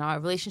unstable, and our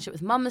relationship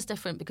with Mum is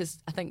different because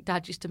I think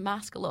Dad used to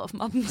mask a lot of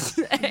Mum's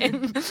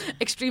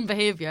extreme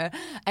behaviour.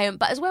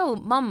 But as well,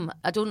 Mum,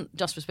 I don't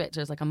just respect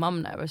her as like a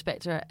mum now. I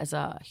respect her as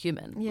a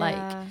human. Yeah.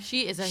 Like,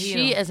 she is a hero.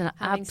 She is an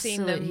Having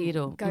seen absolute them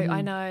hero. Go,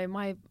 I know.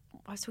 I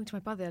was talking to my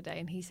brother the other day,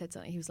 and he said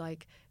something. He was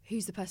like,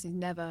 "Who's the person who's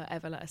never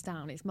ever let us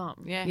down? It's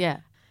Mum."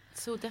 Yeah.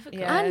 It's so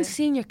difficult. Yeah. And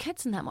seeing your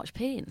kids in that much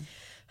pain.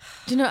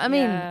 Do you know what I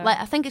mean? Yeah. Like,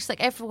 I think it's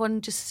like everyone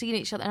just seeing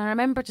each other. And I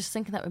remember just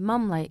thinking that with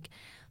Mum, like,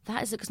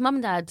 that is it. Because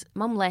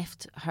Mum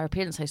left her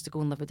parents' house to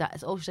go and live with Dad.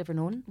 It's all she's ever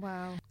known.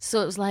 Wow.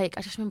 So it was like,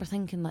 I just remember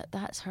thinking, like,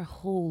 that's her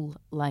whole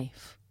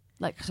life.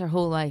 Like, it's her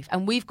whole life.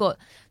 And we've got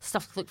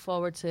stuff to look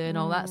forward to and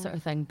all that sort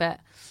of thing. But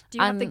do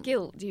you have the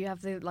guilt? Do you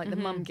have the the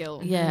mum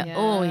guilt? Yeah.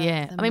 Oh,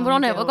 yeah. I mean, we're all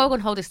going on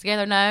holidays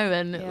together now,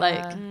 and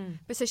like.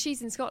 But so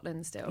she's in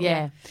Scotland still.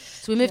 Yeah.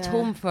 So we moved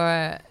home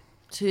for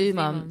 2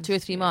 or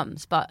 3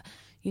 months. But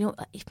you know,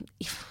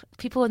 if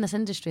people in this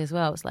industry as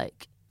well, it's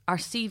like our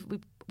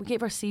CV. We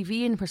gave our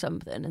CV in for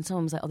something, and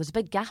someone was like, "Oh, there's a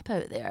big gap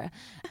out there."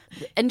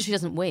 The industry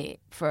doesn't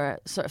wait for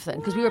sort of thing,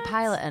 because we were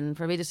piloting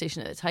for a radio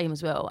station at the time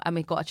as well, and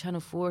we got a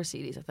Channel 4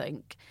 series, I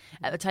think,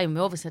 at the time.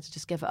 We obviously had to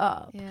just give it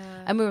up,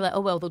 and we were like,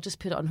 "Oh well, they'll just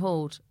put it on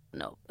hold."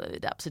 No, they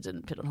absolutely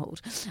didn't put it on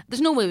hold.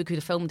 There's no way we could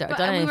have filmed it or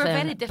done anything. We were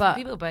very different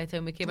people by the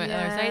time we came out the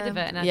other side of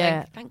it, and I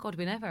think, thank God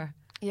we never.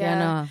 Yeah.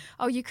 No.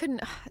 Oh, you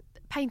couldn't.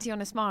 Painting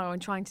on a smile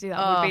and trying to do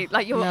that would be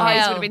like your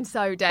eyes would have been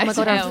so dead. Oh my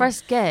God,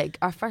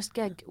 our first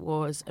gig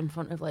was in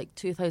front of like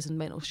 2,000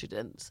 mental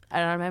students,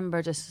 and I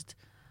remember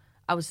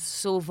I was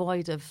so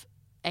void of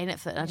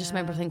anything. I just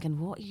remember thinking,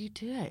 what are you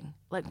doing?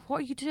 Like,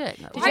 what are you doing?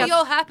 Like, Why are you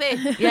all happy?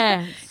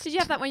 Yeah. Did you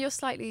have that when you're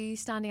slightly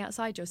standing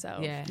outside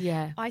yourself?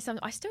 Yeah. I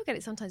still get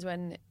it sometimes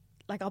when,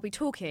 like, I'll be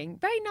talking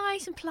very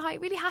nice and polite,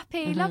 really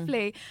happy,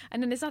 lovely,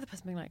 and then there's another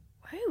person being like,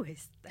 who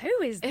is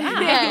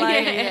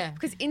that?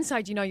 Because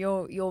inside,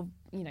 you're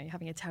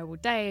having a terrible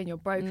day and you're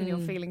broken, you're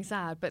feeling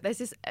sad, but there's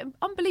this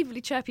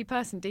unbelievably chirpy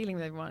person dealing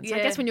with everyone. So I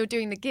guess when you're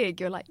doing the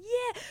gig, you're like,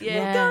 we're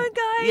going,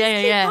 guys,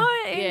 keep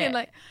partying. And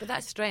like, but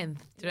that's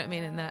strength. Do you know what I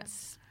mean? And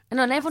that's. And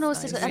everyone always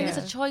says, I think it's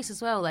a choice as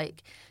well.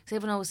 Like, because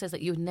everyone always says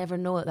that you would never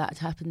know that had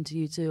happened to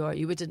you too, or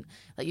you wouldn't,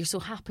 like, you're so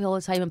happy all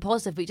the time and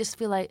positive, but you just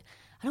feel like,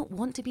 I don't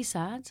want to be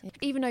sad.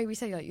 Even though we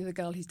say like you're the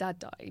girl whose dad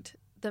died,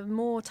 the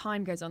more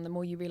time goes on, the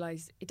more you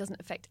realise it doesn't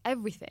affect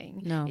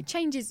everything. No. It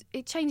changes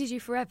you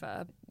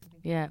forever.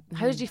 Yeah.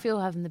 How did you feel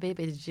having the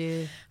baby? Did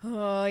you?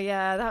 Oh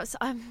yeah, that was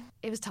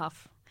it was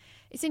tough.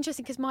 It's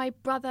interesting because my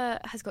brother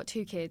has got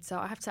 2 kids, so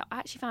I have to say I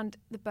actually found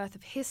the birth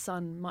of his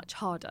son much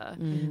harder,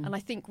 and I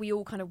think we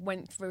all kind of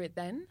went through it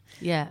then.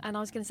 Yeah. And I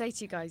was going to say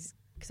to you guys,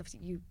 because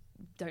obviously you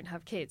don't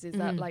have kids, is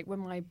that like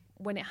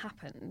when it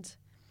happened,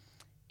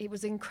 it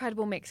was an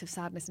incredible mix of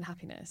sadness and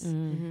happiness.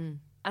 Mm-hmm.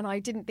 And I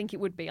didn't think it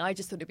would be. I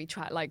just thought it'd be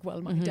like,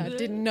 well, my dad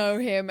didn't know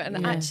him,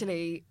 and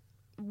actually,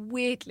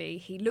 weirdly,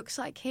 he looks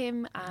like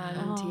him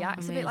and he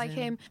acts a bit like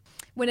him.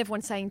 When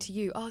everyone's saying to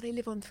you, "Oh, they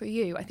live on through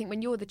you," I think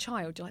when you're the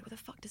child, you're like, "What the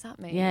fuck does that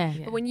mean?" Yeah.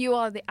 But when you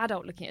are the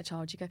adult looking at a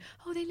child, you go,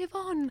 "Oh, they live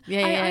on."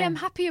 I am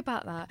happy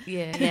about that.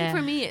 Yeah. I think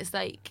for me, it's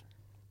like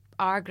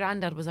our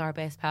granddad was our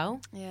best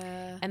pal.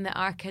 Yeah. And that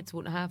our kids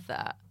won't have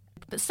that.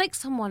 But it's like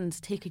someone's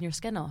taking your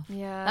skin off.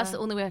 Yeah. That's the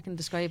only way I can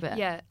describe it.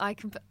 Yeah, I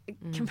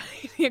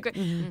completely agree.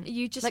 Mm-hmm.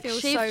 You just like feel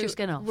shaved so your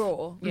skin off.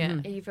 raw. Yeah.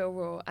 You feel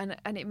raw.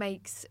 And it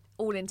makes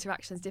all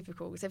interactions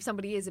difficult. So if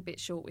somebody is a bit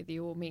short with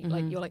you or me,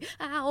 like you're like,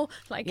 ow,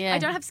 like I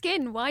don't have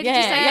skin. Why did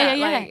you say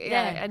that?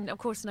 Yeah. And of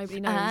course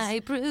nobody knows. I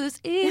bruise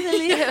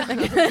easily.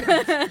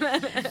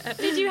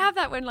 Did you have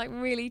that when like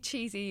really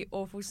cheesy,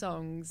 awful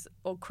songs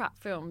or crap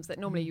films that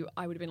normally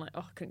I would have been like, oh,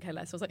 I couldn't care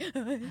less. I was like,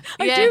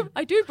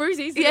 I do bruise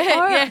easily.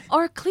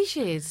 Or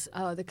cliches.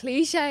 Oh, the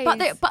cliches.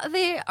 But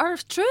they are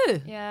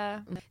true.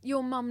 Yeah.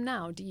 Your mum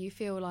now, do you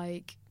feel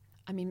like,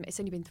 I mean, it's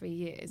only been 3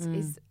 years.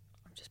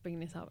 I'm just bringing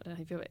this up, I don't know how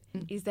you feel it.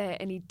 Is there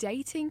any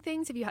dating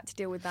things? Have you had to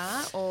deal with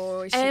that?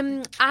 Or is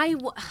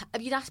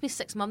if you'd asked me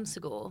 6 months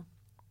ago,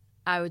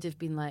 I would have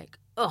been like,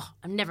 oh,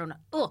 I'm never gonna,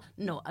 oh,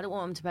 no, I don't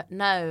want him to, but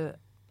now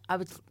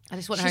I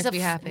just want her to be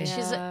happy.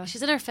 She's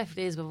in her 50s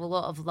with a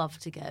lot of love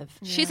to give.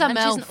 Yeah. She's a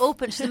MILF. She's an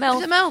open. She's a MILF.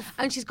 She's a MILF.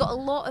 And she's got a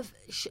lot of.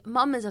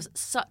 Mum is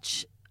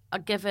such a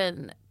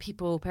given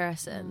people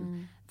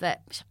person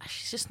that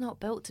she's just not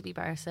built to be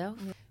by herself.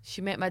 Yeah.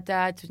 She met my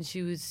dad when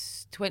she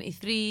was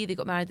 23. They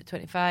got married at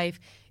 25.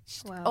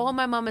 All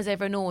my mum has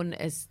ever known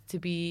is to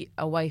be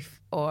a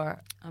wife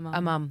or a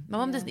mum. My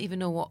mum doesn't even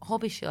know what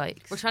hobby she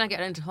likes. We're trying to get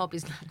her into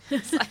hobbies now. We're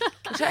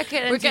trying to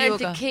get her We're into getting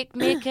yoga. into cake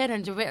making,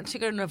 and we're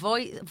taking her on a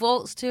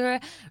vaults tour.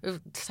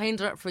 We've signed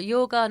her up for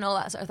yoga and all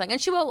that sort of thing.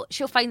 And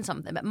she'll find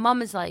something. But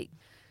mum is like,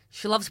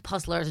 she loves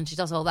puzzlers and she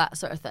does all that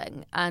sort of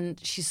thing. And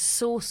she's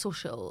so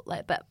social.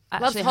 But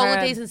loves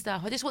holidays and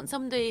stuff. I just want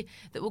somebody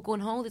that will go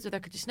on holidays with her.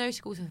 Because just now she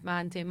goes with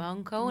my auntie and my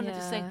uncle, and I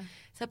just think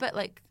it's a bit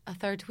like a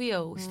third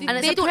wheel.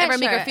 And they don't ever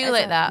make her feel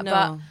like that. No.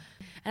 But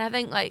and I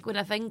think like when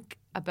I think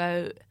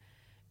about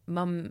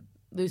mum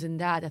losing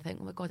dad, I think,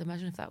 oh my God,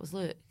 imagine if that was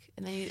Luke.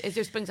 And then it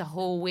just brings a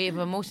whole wave of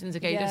emotions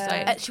again. Just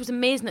like, she was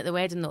amazing at the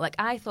wedding though. Like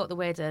I thought the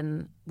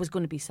wedding was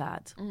going to be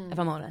sad, if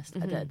I'm honest.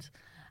 I did.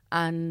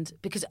 And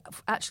because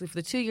actually for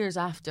the 2 years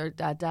after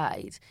Dad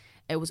died,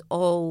 it was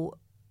all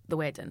the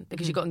wedding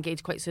because you got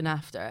engaged quite soon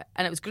after,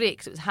 and it was great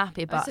because it was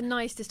happy. But it's a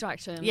nice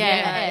distraction.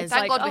 Yeah, it is.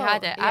 Thank like, God we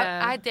had it.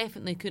 Yeah. I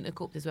definitely couldn't have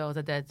coped as well as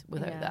I did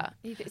without that.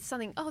 It's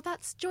something. Oh,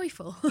 that's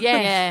joyful.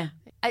 Yeah.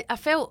 I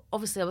felt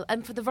obviously,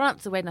 and for the run up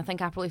to the wedding, I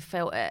think I probably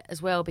felt it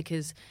as well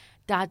because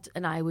Dad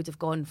and I would have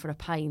gone for a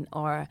pint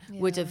or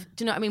would have.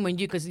 Do you know what I mean?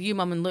 Because you,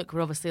 Mum, and Luke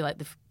were obviously like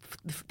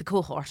the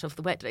cohort of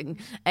the wedding,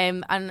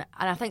 and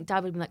I think Dad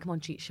would have been like, "Come on,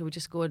 cheat, shall we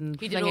just go and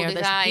he'd roll his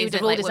eyes? He would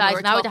have rolled his eyes,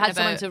 and I would have had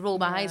someone to roll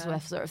my eyes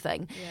with, sort of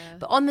thing. Yeah.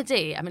 But on the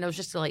day, I mean, I was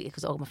just delighted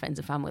because all my friends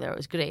and family there, it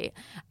was great,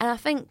 and I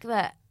think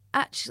that.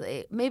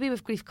 Actually, maybe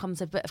with grief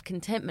comes a bit of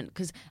contentment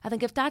because I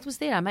think if Dad was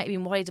there, I might have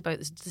been worried about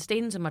the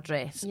stains on my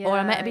dress or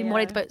I might have been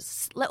worried about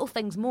little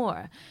things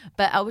more.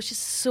 But I was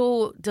just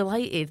so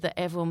delighted that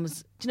everyone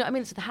was, do you know what I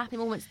mean? So the happy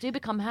moments do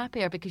become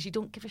happier because you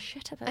don't give a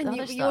shit about the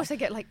other stuff. You also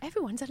get like,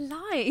 everyone's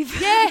alive.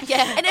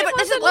 Yeah. And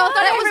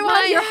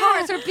your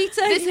hearts are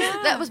beating.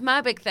 That was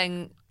my big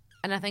thing.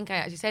 And I think I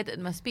actually said it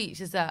in my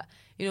speech, is that,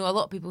 you know, a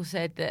lot of people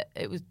said that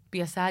it would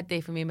be a sad day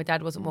for me. My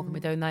dad wasn't walking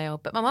me down the aisle,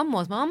 but my mum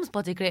was. My mum's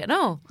bloody great and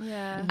all.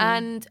 Yeah.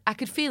 And I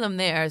could feel him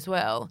there as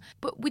well.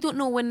 But we don't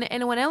know when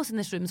anyone else in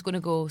this room is going to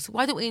go. So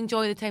why don't we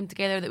enjoy the time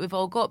together that we've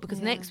all got?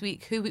 Because next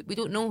week, we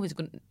don't know who's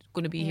going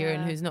to be here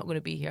and who's not going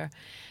to be here.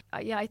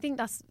 I think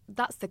that's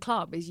the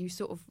club, is you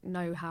sort of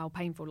know how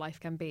painful life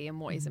can be and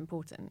what is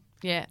important.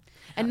 Yeah.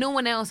 And no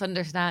one else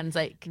understands.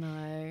 Like,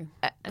 no.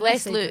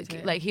 Bless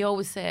Luke, like he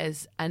always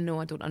says, I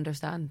know I don't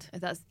understand.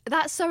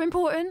 That's so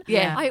important.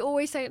 Yeah. I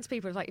always say it to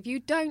people, like, if you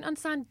don't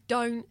understand,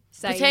 don't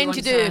say pretend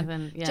you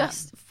do.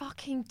 Just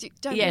fucking do.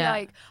 Don't be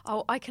like,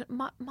 oh, I can.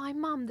 My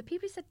mum, the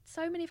people who said,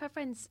 so many of her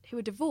friends who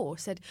are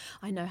divorced said,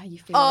 I know how you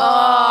feel.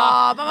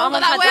 Oh, my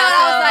mum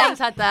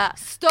had that.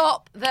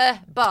 Stop the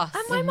bus.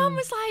 And my mum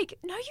was like,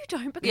 no, you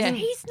don't, because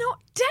he's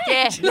not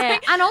dead. Yeah.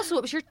 And also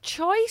it was your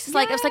choice.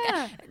 Like it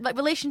was like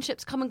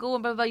relationships come and go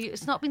and blah, blah, blah.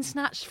 It's not been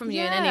snatched from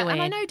you in any way.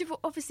 And I know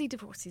obviously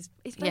divorce is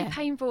very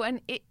painful, and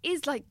it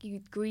is like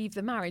you grieve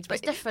the marriage, but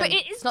it's different. But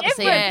it is not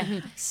different.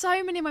 The same.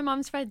 So many of my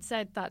mum's friends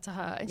said that to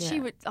her, and she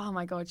would, oh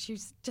my God, she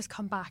would just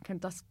come back and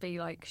just be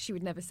like, she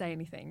would never say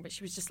anything, but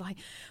she was just like,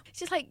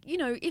 you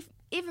know, if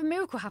a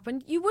miracle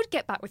happened, you would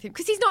get back with him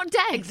because he's not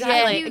dead.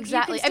 Exactly.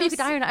 Like, If you could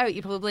iron it out,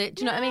 you probably.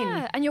 Do you know what I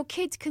mean? And your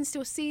kids can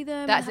still see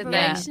them. That's have the a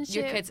thing. relationship.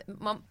 Your kids.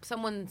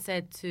 Someone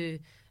said to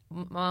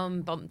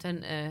Mum, bumped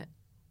into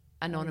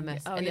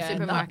Anonymous in the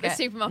supermarket. The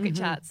supermarket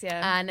chats,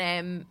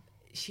 And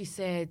she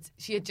said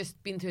she had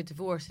just been through a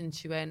divorce, and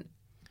she went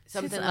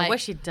something like, I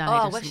wish you'd died.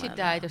 Oh, I wish you'd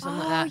died, or something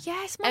like that. Oh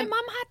yes, my mum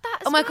had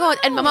that. Oh my God!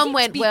 And my mum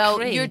went, "Well,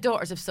 great. your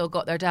daughters have still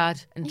got their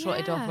dad," and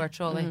trotted off with a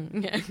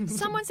trolley.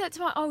 Someone said to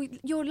me, "Oh,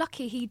 you're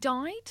lucky he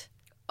died.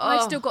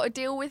 I've still got to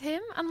deal with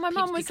him." And my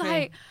mum was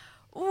like,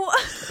 "What?"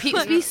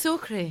 Peeps be so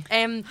cray.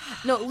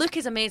 No, Luke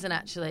is amazing.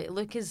 Actually,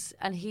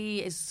 he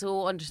is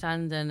so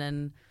understanding,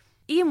 and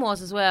Ian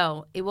was as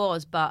well. He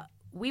was, but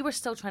we were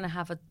still trying to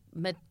have a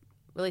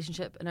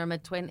relationship in our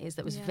mid-20s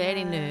that was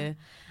very new.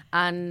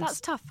 And that's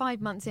tough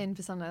 5 months in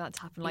for something like that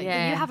to happen. Like you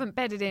haven't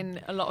bedded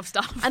in a lot of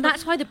stuff. And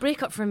that's why the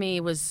breakup for me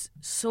was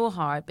so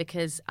hard,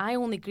 because I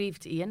only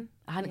grieved Ian.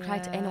 I hadn't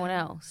cried to anyone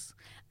else.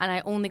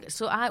 And when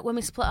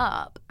we split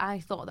up, I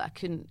thought that I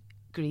couldn't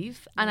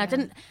grieve, and I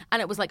didn't,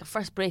 and it was like a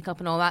first breakup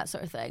and all that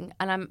sort of thing,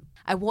 and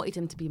I wanted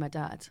him to be my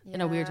dad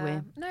in a weird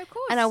way. No, of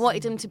course. And I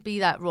wanted him to be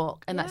that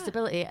rock and that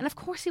stability, and of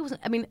course he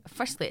wasn't. I mean,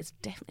 firstly, it's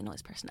definitely not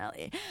his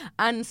personality,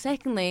 and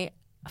secondly,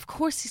 of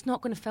course he's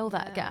not going to fill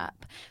that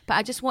gap, but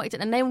I just wanted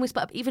it. And then when we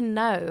split up, even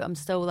now I'm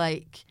still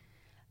like,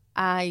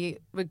 I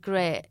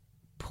regret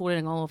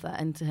pouring all of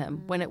that into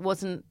him when it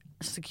wasn't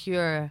a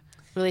secure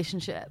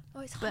relationship. Oh,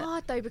 it's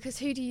hard though, because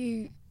who do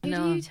you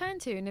turn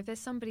to? And if there's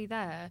somebody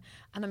there,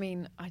 and I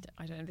mean, I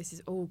don't know if this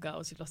is all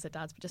girls who've lost their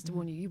dads, but just to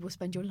warn you, you will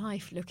spend your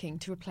life looking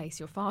to replace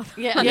your father.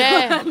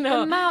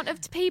 The amount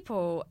of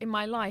people in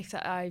my life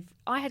that I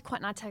had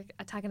quite an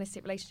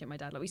antagonistic relationship with my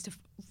dad. Like, we used to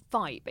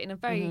fight, but in a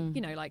very,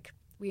 you know, like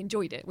we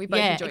enjoyed it. We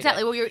both enjoyed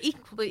exactly. it. Well, you're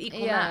equal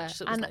match.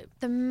 So it was and like,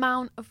 the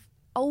amount of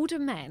older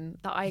men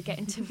that I get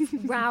into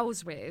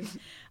rows with,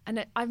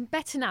 and I'm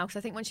better now because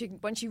I think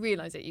once you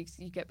realise it,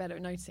 you get better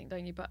at noticing,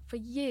 don't you? But for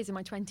years in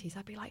my 20s,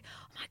 I'd be like,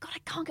 oh my God, I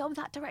can't get on with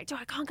that director,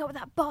 I can't get on with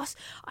that boss.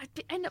 I'd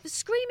end up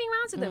screaming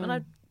rounds with them, and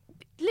I'd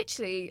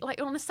literally,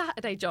 like on a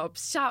Saturday job,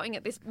 shouting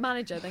at this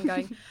manager, then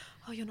going,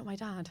 oh, you're not my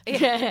dad.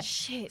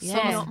 Shit, you're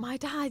not my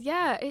dad.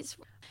 Yeah, it's...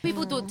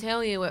 People don't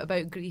tell you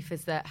about grief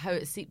is that how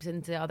it seeps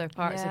into other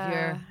parts of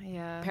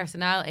your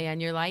personality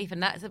and your life,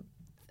 and that's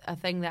a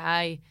thing that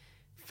I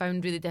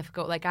found really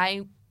difficult. Like,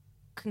 I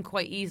can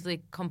quite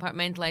easily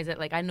compartmentalise it.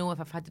 Like, I know if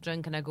I've had to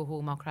drink and I go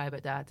home, I'll cry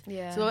about Dad.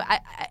 Yeah. So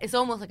it's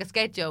almost like a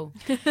schedule.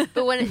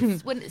 But when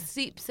it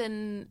seeps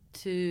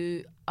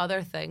into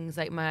other things,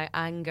 like my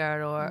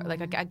anger or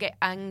like I get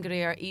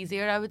angrier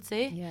easier, I would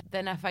say,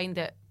 then I find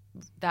it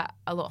that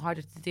a lot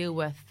harder to deal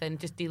with than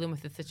just dealing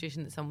with the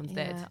situation that someone's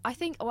dead. I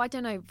think, I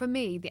don't know, for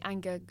me, the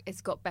anger,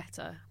 it's got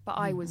better, but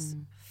I was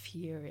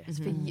furious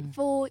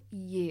for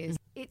years.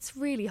 It's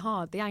really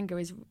hard. The anger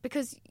is,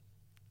 because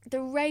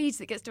the rage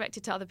that gets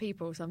directed to other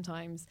people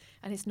sometimes,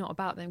 and it's not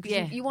about them.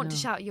 Because you want to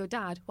shout at your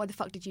dad, why the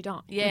fuck did you die?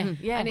 Yeah,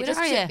 And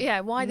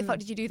it why the fuck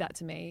did you do that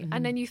to me?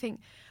 And then you think,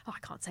 oh, I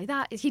can't say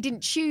that. He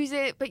didn't choose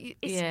it, but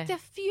it's the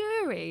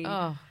fury.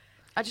 Oh,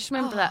 I just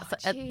remember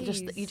that.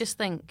 You just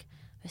think,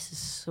 this is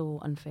so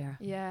unfair.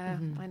 Yeah,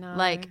 I know.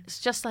 Like, it's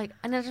just like,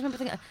 and I just remember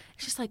thinking,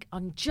 it's just like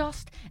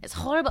unjust. It's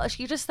horrible.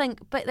 You just think,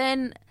 but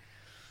then,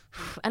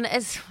 and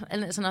it's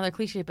another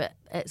cliche, but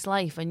it's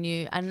life, and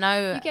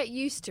now you get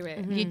used to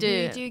it. You do.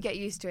 You do get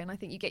used to it, and I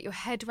think you get your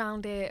head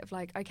around it of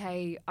like,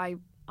 okay,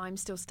 I'm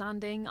still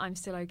standing. I'm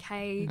still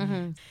okay.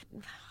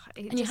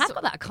 And you have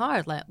got that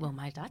card, like, well,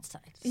 my dad's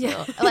died.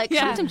 So, like,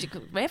 sometimes you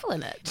could revel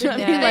in it. Do you know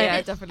what I mean?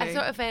 Like, definitely.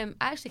 I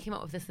actually came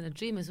up with this in a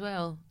dream as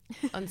well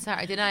on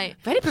Saturday night.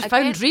 Very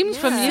profound dreams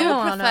from you. So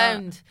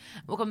profound. I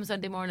woke up on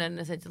Sunday morning and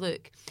I said,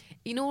 look,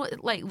 you know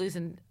what, like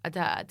losing a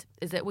dad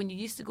is that when you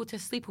used to go to a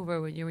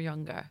sleepover when you were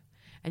younger,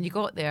 and you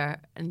got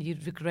there and you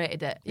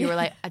regretted it. You were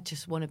like, I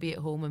just want to be at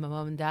home with my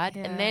mum and dad.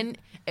 And then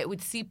it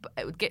would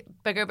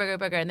get bigger,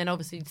 and then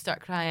obviously you'd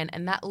start crying.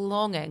 And that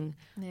longing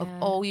of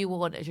all you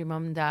want is your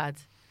mum and dad.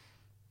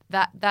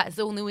 That's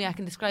the only way I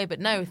can describe it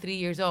now, 3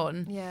 years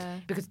on. Yeah.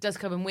 Because it does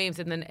come in waves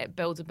and then it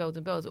builds and builds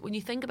and builds. But when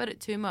you think about it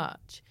too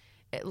much,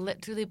 it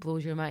literally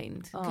blows your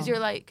mind. Because you're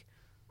like,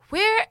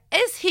 where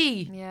is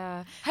he?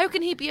 Yeah. How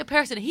can he be a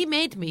person? He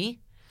made me.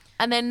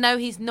 And then now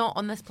he's not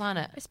on this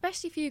planet.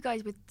 Especially for you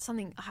guys with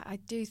something, I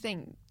do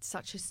think,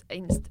 such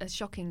a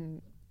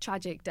shocking,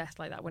 tragic death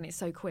like that when it's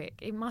so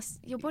quick.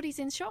 Your body's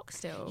in shock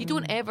still. You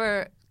don't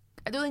ever,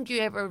 I don't think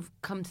you ever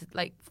come to,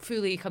 like,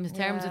 fully come to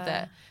terms with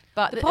it.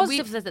 But the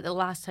positive is that the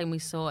last time we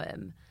saw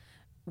him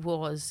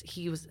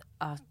he was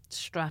a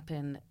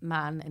strapping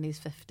man in his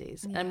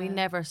 50s. And we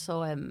never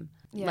saw him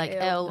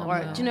ill or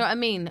do you know what I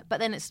mean? But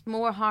then it's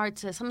more hard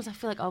to, sometimes I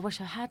feel like, oh, I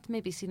wish I had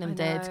maybe seen him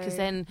dead, because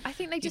then I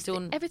think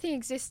everything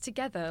exists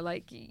together.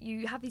 Like,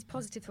 you have these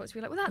positive thoughts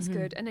where you're like, well, that's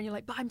good, and then you're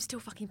like, but I'm still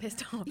fucking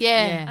pissed off.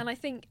 And I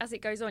think as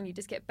it goes on, you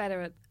just get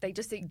better at, they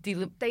exist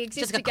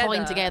just together.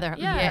 coin together.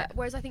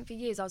 Whereas I think for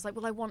years I was like,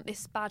 well, I want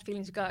this bad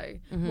feeling to go.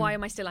 Why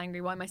am I still angry?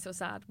 Why am I still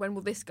sad? When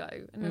will this go?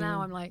 And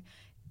now I'm like,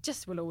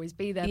 just will always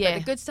be there, but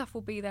the good stuff will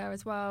be there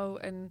as well.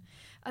 And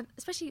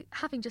especially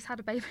having just had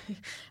a baby,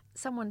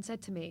 someone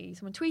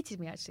tweeted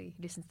me actually,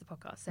 who listens to the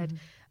podcast, said,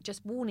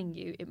 just warning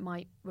you, it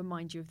might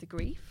remind you of the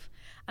grief.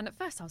 And at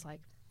first I was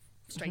like,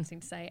 strange thing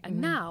to say, and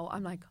now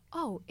I'm like,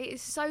 oh, it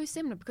is so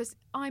similar, because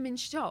I'm in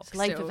shock. It's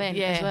life event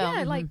as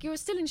well. Like, you're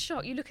still in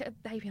shock. You look at a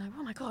baby and like,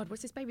 oh my God,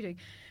 what's this baby doing?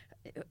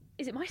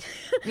 Is it mine?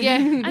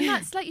 And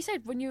that's, like you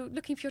said, when you're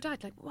looking for your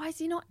dad, like, why is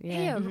he not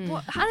here?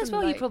 What happened? And as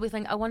well, you probably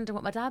think, I wonder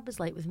what my dad was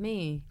like with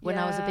me when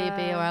I was a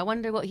baby, or I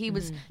wonder what he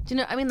was. Do you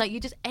know what I mean? Like, you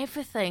just,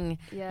 everything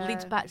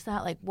leads back to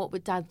that. Like, what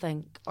would dad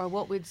think, or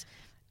what would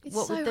it's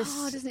what so would this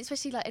hard, isn't it?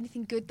 Especially like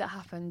anything good that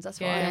happens.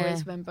 That's what I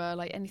always remember.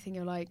 Like, anything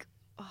you're like,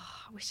 oh,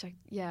 I wish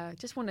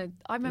just want to.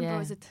 I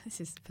remember this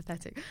is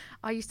pathetic.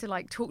 I used to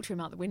like talk to him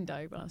out the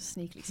window when I was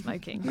sneakily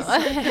smoking.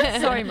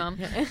 Sorry, Mum.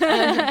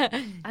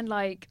 And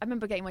like, I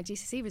remember getting my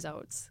GCSE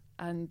results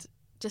and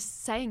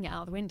just saying it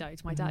out the window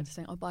to my dad, just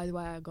saying, oh, by the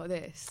way, I got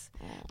this.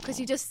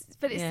 Because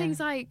but it's things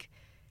like,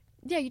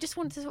 you just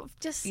want to sort of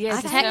just I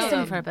text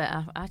him for a bit.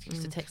 I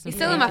used to text him. He's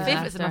still in my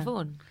favourites in my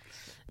phone.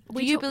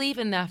 Do you believe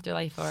in the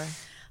afterlife, or?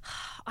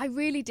 I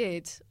really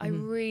did. I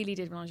really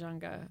did when I was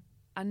younger.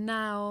 And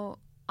now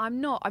I'm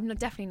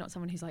definitely not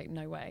someone who's like,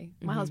 no way.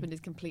 My husband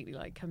is complete.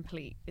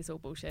 It's all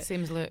bullshit.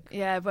 Same as Luke.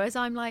 Yeah, whereas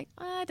I'm like,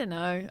 I don't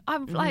know.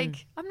 I'm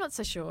like, I'm not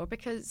so sure,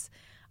 because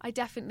I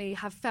definitely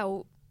have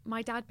felt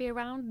my dad be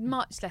around,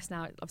 much less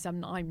now.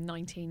 Obviously, I'm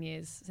 19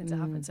 years since it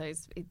happened, so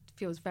it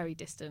feels very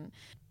distant.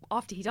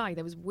 After he died,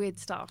 there was weird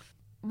stuff.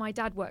 My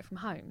dad worked from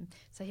home,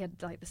 so he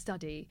had like the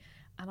study,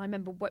 and I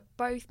remember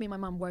both me and my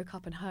mum woke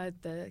up and heard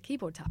the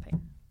keyboard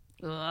tapping.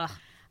 Ugh.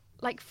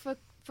 Like for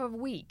a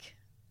week.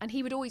 and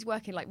he would always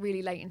work in like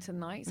really late into the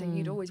night, so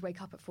you'd always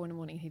wake up at 4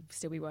 a.m, he'd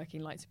still be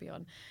working, lights would be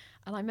on.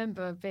 And I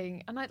remember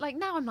being, and I like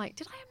now I'm like,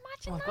 did I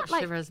imagine that? I've got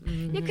like, shivers.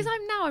 yeah, because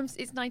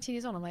it's 19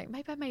 years on. I'm like,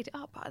 maybe I made it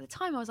up, but at the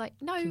time I was like,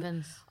 no.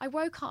 Convinced. I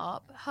woke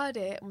up, heard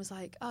it, and was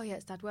like, oh yeah,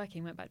 it's Dad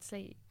working. Went back to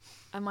sleep,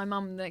 and my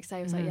mum the next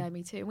day was like, yeah,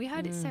 me too. And we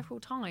heard it several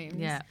times.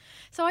 Yeah.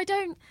 So I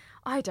don't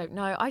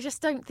know. I just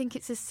don't think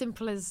it's as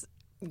simple as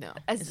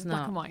it's black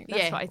not. and white.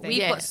 That's what I think.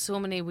 We've got so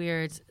many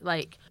weird,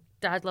 like,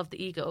 Dad loved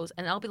the Eagles,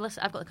 and I'll be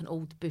listening. I've got like an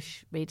old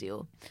Bush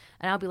radio,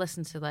 and I'll be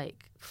listening to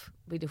like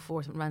Radio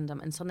 4 something random,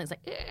 and suddenly it's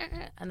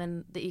like, and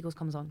then the Eagles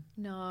comes on.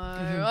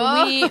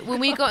 No. When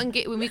we got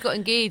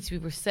engaged, we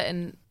were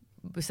sitting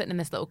in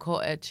this little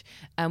cottage,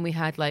 and we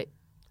had like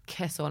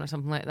Kiss on or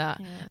something like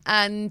that,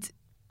 and.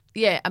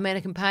 Yeah,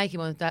 American Pie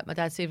came on, my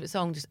dad's favourite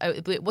song, just out of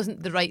the blue. It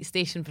wasn't the right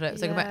station for it. It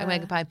was like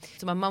American Pie.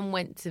 So my mum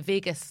went to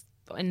Vegas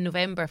in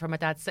November for my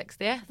dad's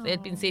 60th. They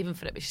had been saving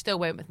for it, but she still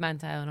went with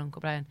Manti and Uncle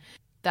Brian.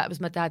 That was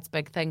my dad's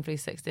big thing for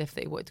his 60th,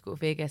 that he wanted to go to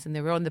Vegas, and they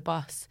were on the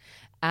bus,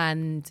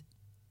 and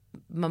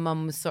my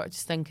mum was sort of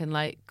just thinking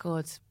like,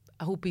 God,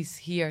 I hope he's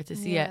here to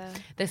see it.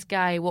 This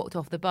guy walked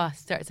off the bus,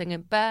 started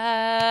singing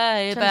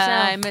bye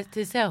bye to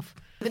himself.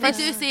 But they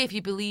do say if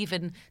you believe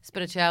in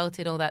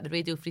spirituality and all that, the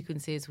radio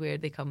frequency is where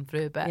they come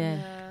through. But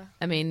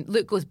I mean,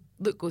 Luke goes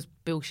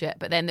bullshit.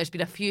 But then there's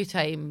been a few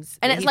times,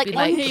 and it's like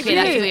on cue. Okay,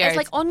 that's weird. It's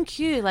like on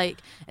cue. Like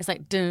it's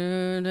like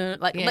dun, dun,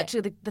 like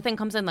literally the thing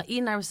comes in. Like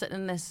Ian and I were sitting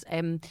in this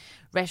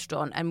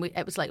restaurant, and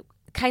it was like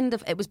kind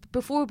of, it was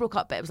before we broke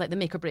up, but it was like the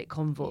make or break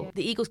convo.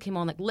 The Eagles came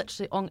on, like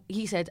literally on.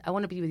 He said, "I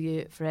want to be with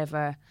you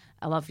forever.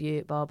 I love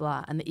you." Blah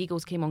blah. And the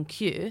Eagles came on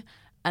cue.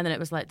 And then it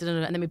was like,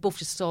 and then we both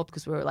just sobbed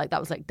because we were like, that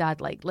was like,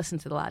 Dad, like, listen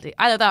to the laddie.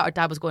 Either that or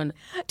Dad was going,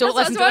 don't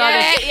listen to the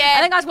laddie. Yeah.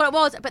 I think that's what it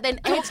was. But then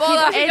Ed's going,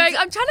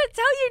 I'm trying to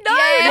tell you no.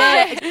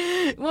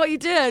 Yeah. What are you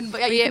doing?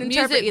 But you can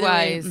interpret music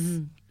wise,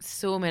 Mm-hmm.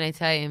 so many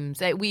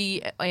times. Like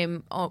we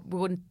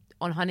were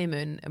on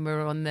honeymoon and we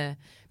were on the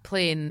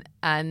plane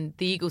and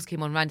the Eagles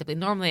came on randomly.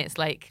 Normally it's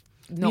like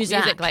not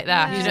music like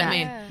that. You know what I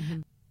mean? Yeah.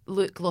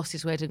 Luke lost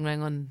his wedding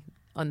ring on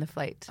the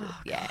flight.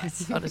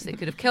 Yes, honestly,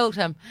 could have killed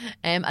him.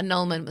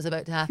 Annulment was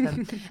about to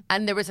happen,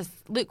 and there was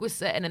Luke was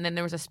sitting, and then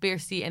there was a spare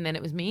seat, and then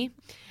it was me,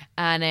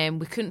 and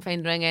we couldn't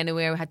find the ring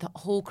anywhere. We had the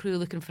whole crew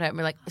looking for it, and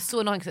we're like, it's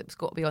so annoying because it's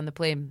got to be on the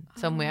plane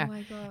somewhere. Oh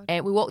my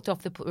God. We walked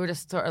off we were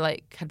just sort of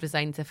like had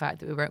resigned to the fact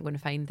that we weren't going to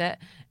find it.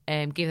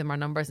 Gave them our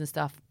numbers and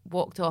stuff.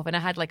 Walked off, and I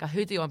had like a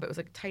hoodie on, but it was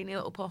like tiny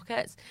little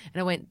pockets, and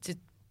I went to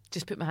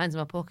just put my hands in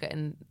my pocket,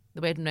 and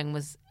the wedding ring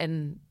was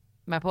in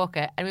my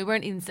pocket, and we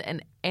weren't even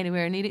sitting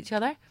anywhere near each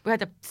other. We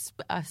had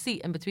a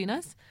seat in between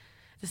us.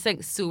 This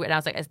thing's so weird. And I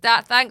was like, "It's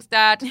Dad, thanks,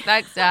 Dad,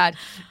 thanks, Dad."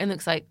 And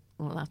Luke's like,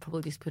 "Well, I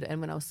probably just put it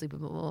in when I was sleeping."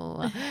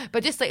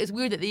 But just like it's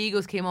weird that the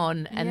Eagles came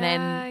on, and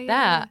then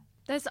that.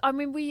 There's, I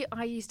mean,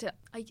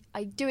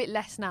 I do it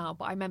less now,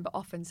 but I remember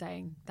often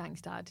saying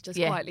thanks, Dad, just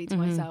quietly to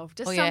myself.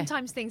 Just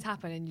sometimes things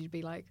happen, and you'd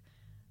be like,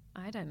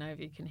 I don't know if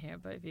you can hear,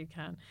 but if you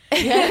can.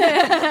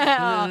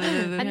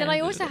 And then I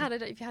also had, I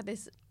don't know if you had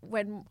this,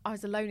 when I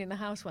was alone in the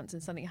house once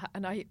and something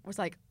and I was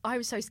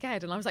so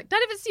scared, and I was like, Dad,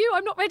 if it's you,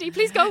 I'm not ready,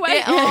 please go away.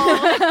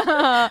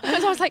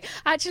 Because I was like,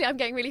 actually, I'm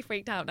getting really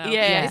freaked out now.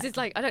 This is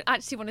like, I don't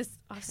actually want to,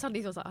 I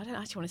suddenly was like, I don't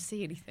actually want to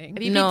see anything.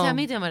 Have you been to a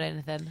medium or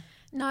anything?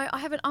 No, I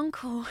have an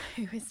uncle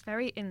who is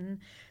very into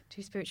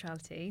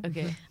spirituality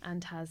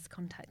and has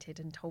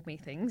contacted and told me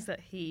things that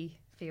he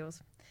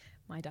feels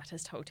my dad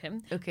has told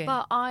him.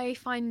 But I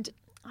find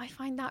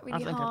that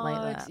really hard. I'd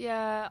like that.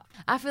 Yeah.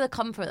 I feel the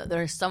comfort that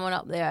there is someone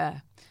up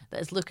there that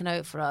is looking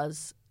out for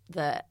us,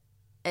 that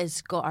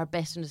has got our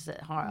best interests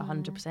at heart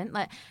 100%.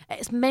 Like,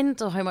 it's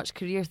mental how much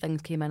career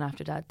things came in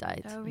after Dad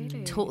died. Oh,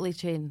 really? Totally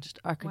changed.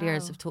 Our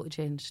careers have totally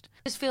changed.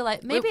 I just feel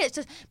like maybe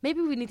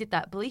we needed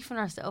that belief in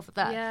ourselves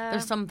that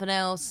there's something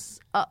else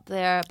up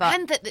there. But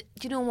and that do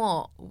you know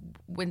what?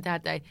 When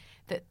Dad died,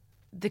 that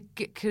the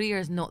career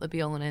is not the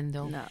be all and end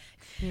all. No.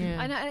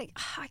 I know.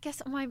 I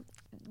guess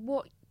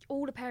what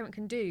all a parent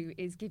can do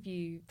is give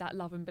you that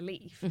love and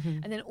belief,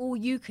 and then all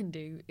you can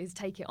do is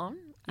take it on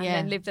and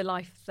then live the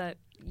life that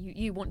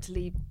you want to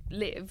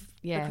live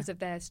because of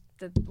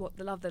the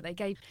love that they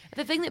gave.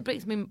 The thing that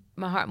breaks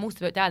my heart most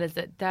about Dad is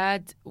that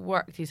Dad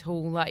worked his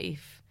whole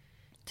life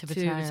to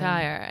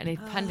retire, and he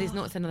handed his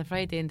notice in on the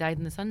Friday and died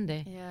on the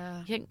Sunday. Yeah.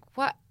 You think,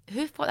 what?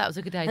 Who thought that was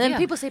a good idea? And then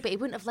people say, but he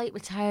wouldn't have liked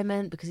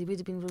retirement because he would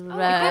have been.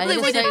 Probably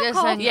would have.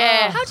 How do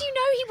you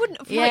know he wouldn't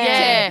have liked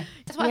it?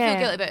 That's what I feel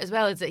guilty about as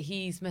well, is that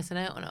he's missing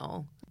out on it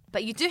all.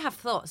 But you do have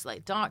thoughts,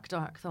 like dark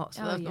thoughts.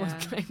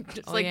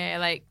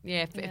 Like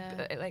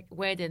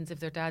weddings if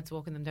their dad's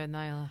walking them down the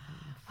aisle.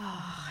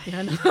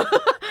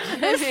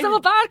 It's so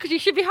bad because you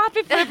should be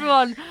happy for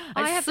everyone.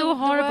 I have so the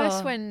horrible.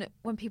 worst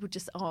when people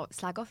just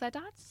slag off their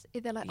dads.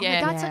 They're like, "Oh,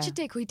 my dad's such a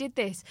dick. We did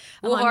this."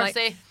 And I'm horsey.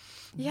 like,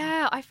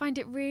 yeah, I find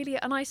it really,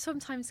 and I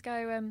sometimes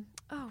go,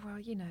 "Oh well,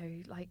 you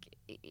know, like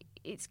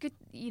it's good.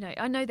 You know,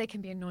 I know they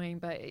can be annoying,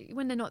 but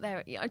when they're not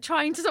there, I'm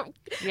trying to stop.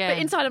 But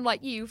inside, I'm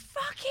like, you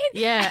fucking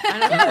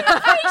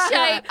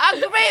appreciate. I'm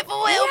grateful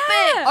a little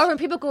bit. Or when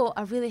people go,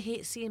 I really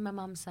hate seeing my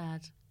mum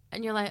sad,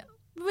 and you're like,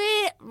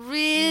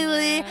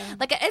 Really?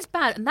 Like, it is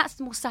bad, and that's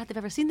the most sad they've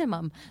ever seen their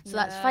mum. So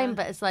that's fine,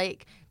 but it's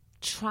like,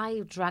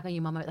 try dragging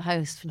your mum out of the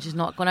house when she's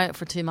not gone out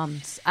for 2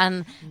 months.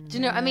 And do you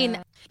know what I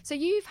mean? So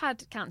you've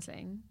had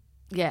counselling?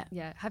 Yeah.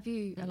 Yeah. Have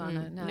you,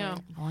 Alana? No.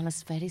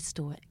 Alana's very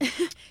stoic.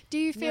 Do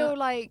you feel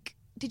like,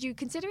 did you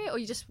consider it, or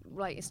you just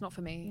like, it's not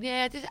for me?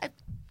 Yeah,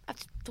 I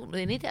don't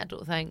really need it, I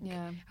don't think.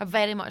 Yeah. I'm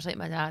very much like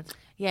my dad.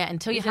 Yeah,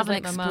 until you have an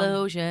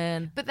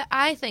explosion. But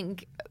I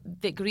think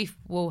that grief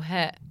will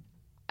hit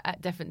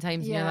at different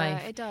times in your life.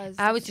 Yeah, it does.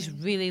 I was just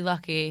really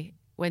lucky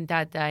when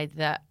Dad died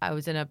that I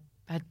was had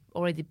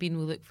already been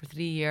with Luke for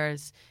 3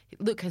 years.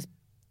 Luke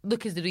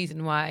is the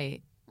reason why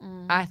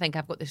I think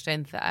I've got the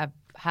strength that I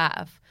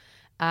have,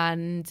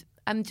 and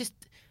I'm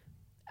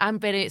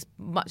very, it's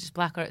much as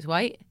black or it's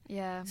white.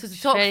 Yeah. So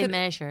to talk very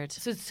measured.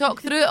 So to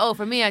talk through it all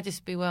for me, I'd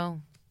just be,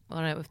 well,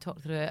 all right, we've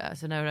talked through it.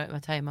 It's an hour out of my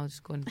time. I'll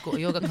just go and go to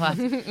yoga class.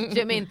 Do you know what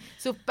I mean?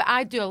 So, but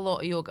I do a lot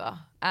of yoga,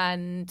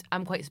 and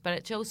I'm quite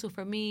spiritual. So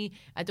for me,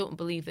 I don't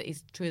believe that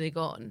he's truly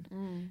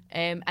gone.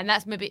 And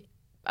that's maybe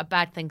a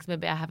bad thing, because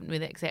maybe I haven't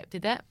really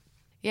accepted it.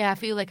 Yeah, I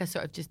feel like I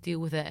sort of just deal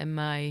with it in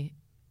my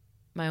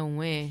own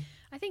way.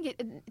 I think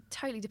it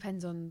totally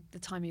depends on the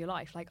time of your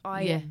life. Like,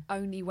 I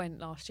only went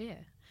last year.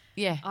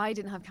 Yeah. I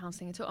didn't have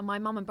counselling at all. And my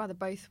mum and brother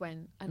both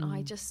went, and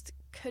I just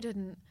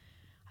couldn't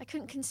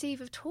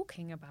conceive of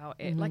talking about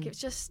it. Like, it was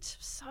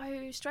just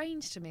so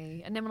strange to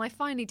me. And then when I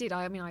finally did,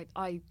 I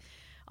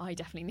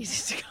definitely needed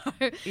to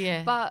go.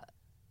 Yeah. But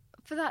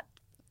for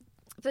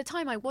the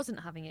time I wasn't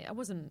having it, I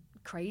wasn't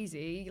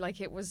crazy. Like,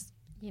 it was,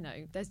 you know,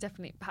 there's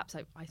definitely, perhaps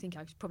I think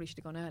I probably should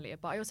have gone earlier,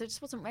 but I also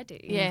just wasn't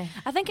ready. Yeah.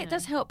 I think it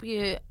does help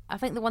you. I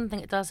think the one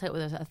thing it does help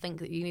with it, I think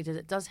that you need, is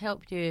it does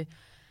help you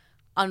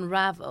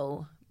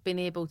unravel being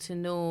able to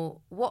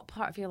know what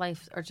part of your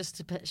life are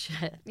just a bit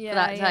shit for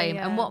that time,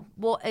 and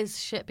what is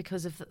shit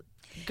because of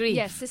grief.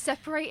 Yes, to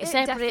separate it,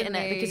 separating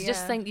it, because you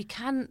just think you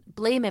can't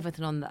blame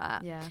everything on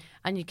that. Yeah.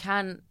 And you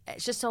can't,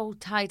 it's just all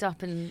tied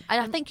up, and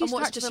I think you and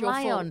what's start to just your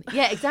rely fault? on.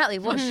 Yeah, exactly.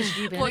 What's just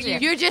you being an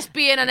idiot. You're just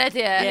being an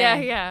idiot.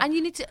 Yeah. And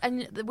you need to,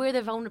 and where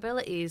the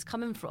vulnerability is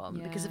coming from,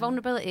 because the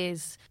vulnerability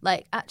is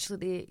like,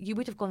 actually, you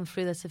would have gone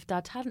through this if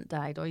Dad hadn't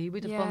died, or you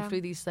would have gone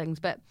through these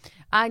things. But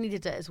I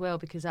needed it as well,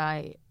 because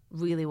I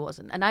really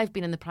wasn't. And I've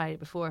been in the Priory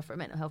before for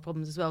mental health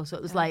problems as well. So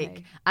it was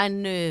like, I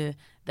knew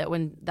that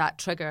when that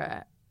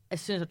trigger, as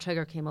soon as a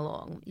trigger came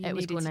along, it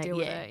was going to deal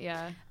with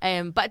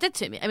it, but it did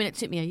take me, I mean, it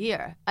took me a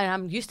year, and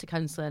I'm used to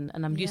counselling,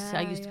 and I used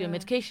to be on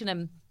medication,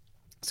 and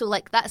so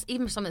like, that's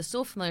even something that's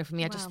so familiar for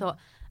me. I just thought,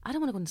 I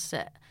don't want to go and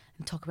sit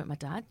and talk about my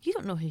dad. You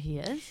don't know who he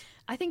is.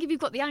 I think if you've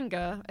got the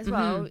anger as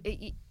well,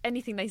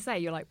 anything they say,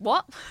 you're like,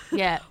 what?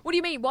 Yeah. What do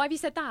you mean? Why have you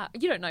said that?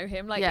 You don't know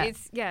him. Like,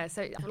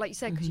 so like you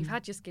said, because you've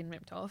had your skin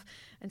ripped off,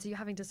 and so you're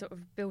having to sort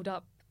of build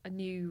up a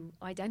new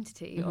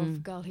identity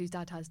of girl whose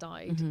dad has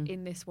died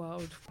in this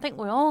world. I think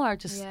we all are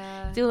just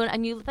doing,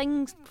 and you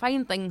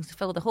find things to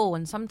fill the hole,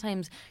 and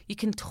sometimes you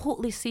can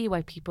totally see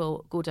why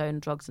people go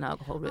down drugs and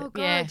alcohol route. Oh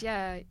God,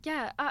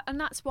 yeah. And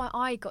that's why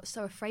I got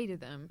so afraid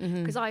of them,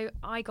 because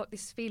I got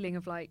this feeling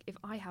of like, if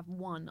I have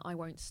one, I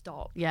won't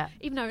stop. Yeah.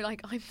 Even though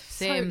like I'm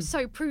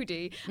so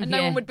prudy, and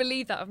no one would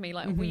believe that of me.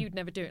 Like, well, you'd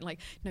never do it. Like,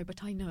 no,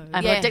 but I know.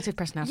 I'm an addictive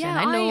personality. and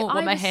I know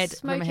what my head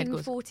smoking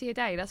goes. 40 a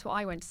day. That's what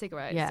I went to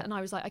cigarettes, and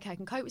I was like, okay, I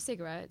can cope with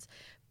cigarettes,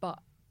 but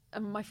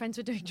my friends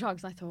were doing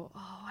drugs, and I thought,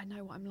 I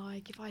know what I'm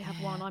like. If I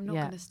have one, I'm not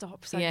going to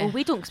stop. So well,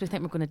 we don't, because we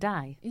think we're going to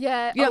die.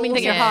 Yeah, you know what I mean.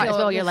 Think your heart as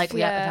well. You're like,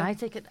 if I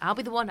take it, I'll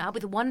be the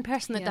one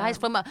person that dies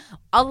from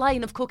a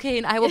line of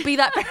cocaine. I will be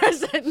that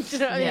person. Do you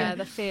know what I mean?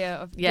 The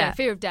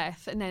fear of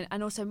death,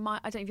 and also I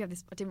don't know if you have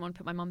this. I didn't want to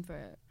put my mum through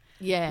it.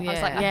 Yeah, I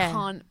was like, I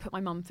can't put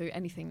my mum through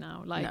anything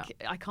now. Like,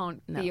 I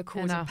can't be a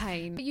cause of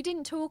pain. But you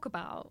didn't talk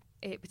about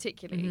it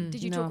particularly.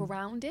 Did you talk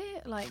around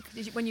it? Like,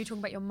 when you were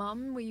talking about your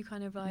mum, were you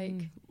kind of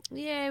like,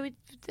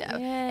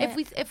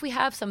 if we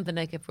have something,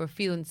 like if we're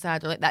feeling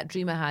sad, or like that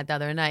dream I had the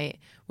other night,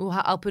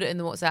 I'll put it in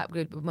the WhatsApp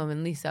group with Mum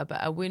and Lisa,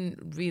 but I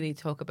wouldn't really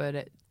talk about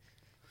it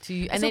to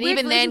you. And then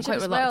even then,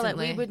 quite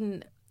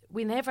reluctantly,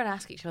 we never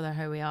ask each other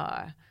how we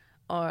are.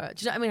 Or,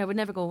 do you know what I mean? I would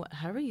never go,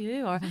 how are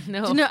you? Or,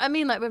 no. Do you know what I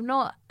mean? Like, we're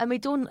not, and we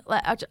don't,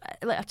 like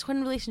a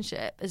twin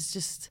relationship is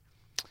just,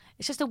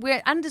 it's just a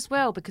weird, and as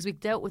well, because we've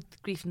dealt with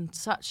grief in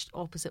such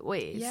opposite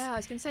ways. Yeah, I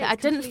was going to say, I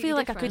didn't feel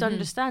like I could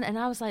understand. And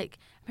I was like,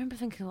 I remember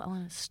thinking,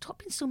 Alana, stop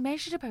being so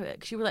measured about it.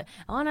 Because you were like,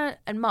 Alana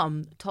and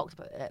Mum talked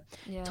about it,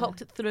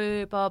 talked it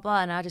through, blah,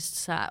 blah. And I just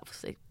sat,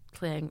 obviously,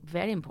 playing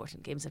very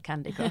important games of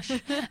Candy Crush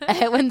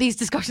when these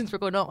discussions were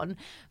going on.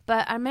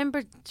 But I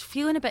remember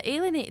feeling a bit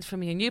alienated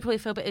from you, and you probably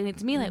felt a bit alienated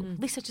to me. Like,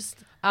 Lisa,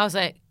 I was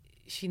like,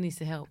 she needs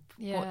to help.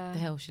 Yeah. What the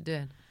hell is she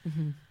doing?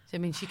 So I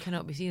mean, she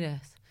cannot be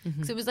serious.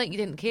 Because it was like you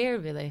didn't care,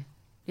 really.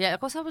 Yeah, of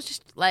course. I was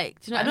just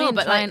like, do you know what I mean?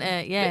 But trying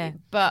to,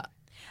 but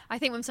I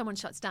think when someone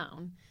shuts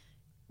down,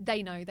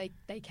 they know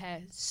they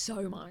care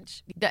so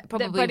much. But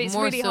it's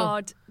more really so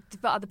hard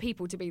for other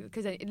people to be,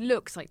 because it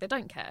looks like they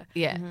don't care.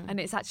 Yeah. And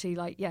it's actually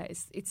like,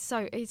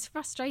 it's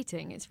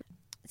frustrating.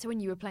 So when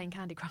you were playing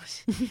Candy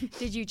Crush,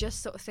 did you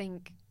just sort of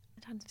think,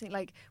 I'm trying to think,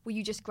 like, were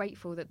you just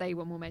grateful that they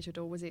were more measured,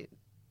 or was it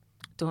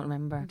Don't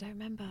remember. I don't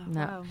remember. No.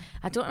 Wow.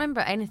 I don't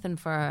remember anything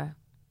for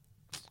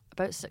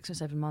about 6 or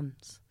 7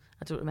 months.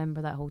 I don't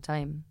remember that whole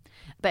time.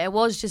 But it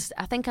was just,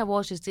 I think I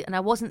was just, and I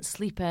wasn't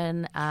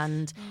sleeping,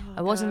 and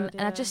I wasn't,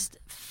 and I just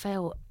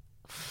felt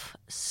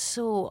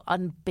so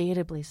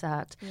unbearably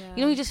sad. Yeah.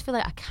 You know, you just feel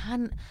like I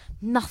can't,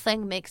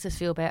 nothing makes us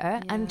feel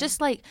better. And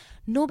just like,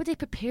 nobody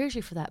prepares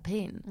you for that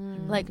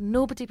pain. Like,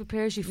 nobody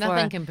prepares you for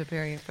Nothing can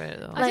prepare you for it,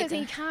 though. I don't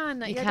think you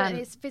can. You Yeah, can.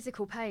 It's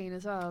physical pain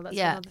as well. That's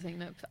Yeah. another thing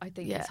that I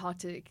think Yeah. it's hard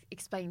to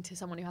explain to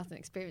someone who hasn't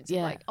experienced it.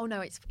 Yeah. Like, oh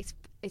no, it's not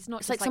It's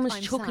just like someone's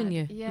I'm choking sad.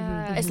 you.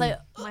 Yeah. It's like,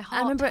 my I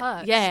heart remember,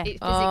 hurts. yeah. It physically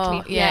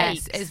Oh, yeah,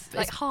 aches. it's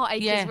like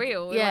heartache is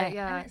real. Yeah. Like,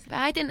 yeah. But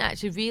I didn't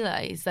actually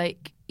realise,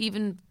 like,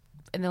 even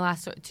in the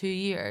last sort of 2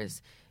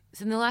 years,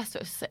 so in the last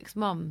sort of 6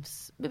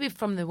 months, maybe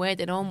from the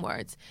wedding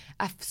onwards,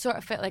 I sort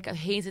of felt like a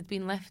haze had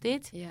been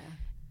lifted. Yeah.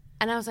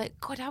 And I was like,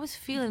 God, I was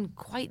feeling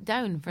quite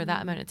down for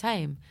that amount of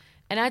time.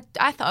 And I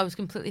thought I was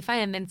completely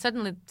fine. And then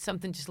suddenly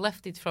something just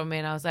lifted from me.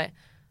 And I was like,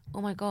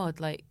 oh my God,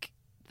 like,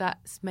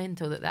 that's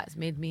mental that's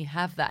made me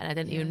have that. And I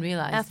didn't even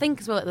realise. And I think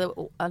as well,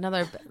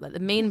 the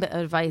main bit of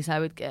advice I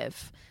would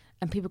give,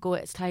 and people go,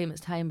 it's time,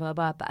 blah,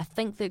 blah, but I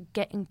think that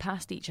getting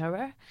past each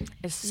hour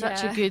is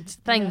such a good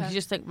thing. You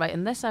just think, right,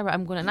 in this hour,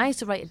 I'm going to, and I used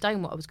to write it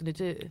down what I was going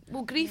to do.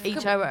 Well, grief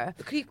each hour.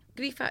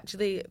 Grief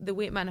actually, the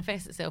way it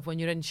manifests itself when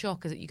you're in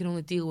shock is that you can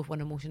only deal with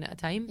one emotion at a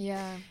time.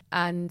 Yeah.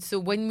 And so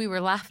when we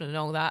were laughing and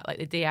all that, like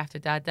the day after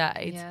Dad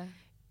died,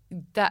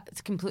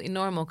 that's completely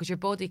normal because your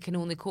body can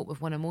only cope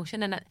with one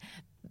emotion. And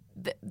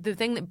the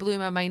thing that blew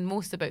my mind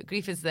most about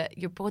grief is that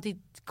your body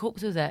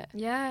copes with it.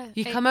 Yeah.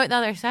 You come out the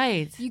other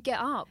side. You get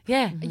up.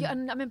 Yeah.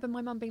 And I remember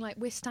my mum being like,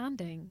 we're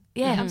standing.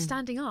 Yeah. Like, I'm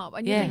standing up.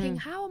 And you're thinking,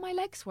 how are my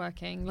legs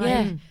working? Like,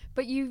 Yeah.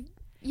 But you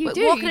But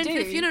do. walking you into do.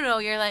 the funeral,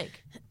 you're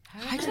like,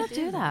 How did I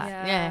do that?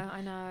 Yeah,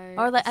 I know.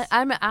 Or like,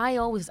 I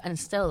always, and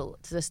still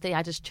to this day,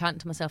 I just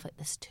chant to myself, like,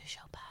 this too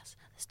shall pass.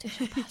 This too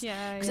shall pass.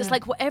 Because it's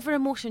like whatever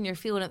emotion you're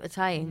feeling at the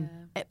time,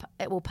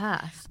 it will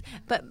pass.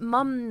 But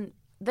Mum,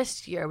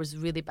 this year was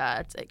really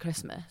bad at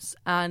Christmas,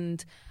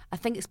 and I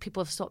think it's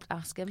people have stopped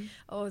asking.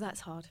 Oh, that's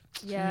hard.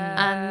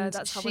 Yeah, And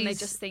that's hard when they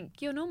just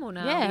think you're normal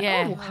now.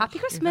 Yeah. Oh, happy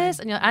Christmas,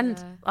 and and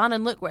Yeah. Anne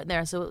and Luke weren't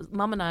there, so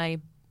Mum and I.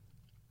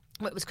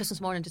 It was Christmas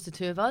morning, just the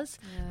two of us,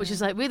 which is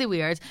like really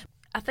weird.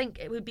 I think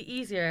it would be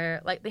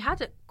easier. Like they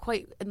had it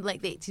quite in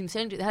like the 18th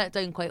century. They had it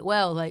down quite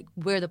well. Like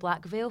wear the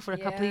black veil for a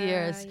couple of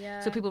years,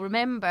 so people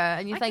remember.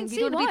 And you I think can you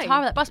don't see want to be why.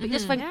 tar that bus, but you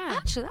just think Yeah.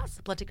 actually that's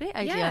a bloody great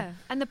idea. Yeah,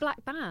 and the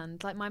black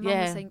band. Like my mum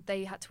was Yeah. saying,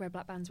 they had to wear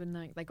black bands when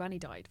their granny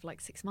died for like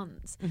 6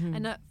 months.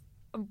 And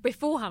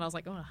beforehand, I was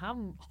like, oh,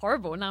 how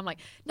horrible. And now I'm like,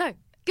 no,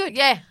 good.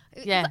 Yeah.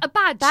 A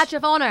badge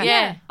of honour.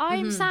 Yeah,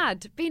 I'm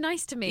sad. Be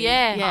nice to me.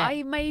 Yeah.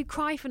 I may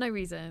cry for no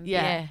reason.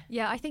 Yeah.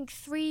 Yeah, I think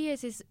 3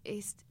 years is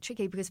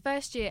tricky because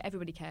first year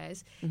everybody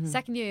cares.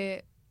 Second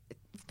year,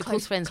 The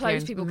close friends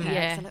close care. people Mhm. care.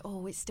 Yeah. So like,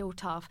 oh, it's still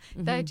tough.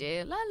 Third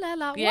year, la la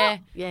la. Yeah. What?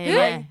 Yeah. Who?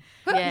 Yeah.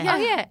 Who? Yeah. Oh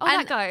yeah. Oh, that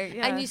And- guy.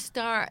 Yeah. And you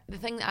start, the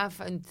thing that I've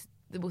found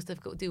the most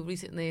difficult to do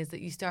recently is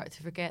that you start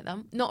to forget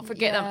them. Not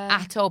forget them Yeah.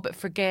 at all, but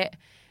forget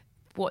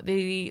what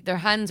their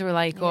hands were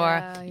like,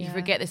 Yeah, or you yeah.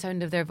 forget the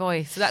sound of their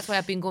voice. So that's why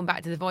I've been going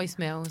back to the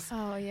voicemails.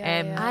 Oh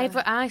yeah.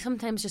 yeah. I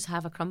sometimes just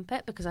have a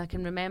crumpet because I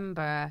can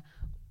remember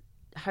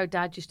how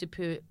Dad used to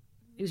put.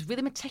 He was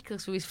really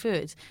meticulous with his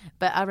food,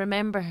 but I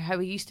remember how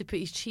he used to put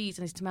his cheese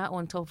and his tomato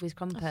on top of his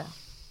crumpet.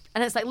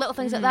 And it's like little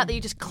things like that that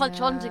you just clutch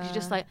onto because you're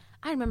just like,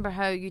 I remember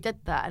how you did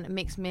that, and it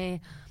makes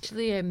me.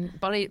 Actually,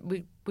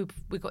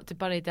 we got to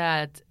bury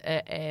Dad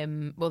at,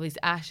 his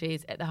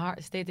ashes at the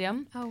Heart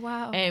Stadium. Oh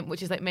wow.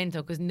 Which is like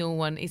mental because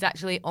he's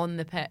actually on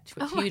the pitch,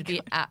 which Oh he my would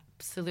be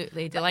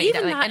absolutely delighted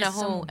at, even like in that a is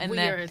some hole in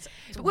weird- there.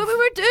 But when we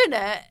were doing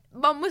it,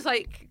 Mum was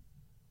like,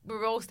 we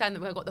were all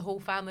standing, we got the whole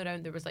family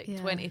around, there was like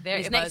 20, 30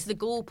 He's of next us. to the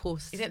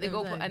goalpost. He's at the There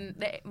was goalpost,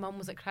 like- and Mum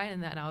was like crying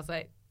in that, and I was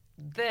like,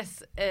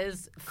 this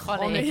is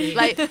funny. Comedy.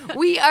 Like,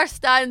 we are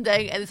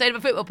standing at the side of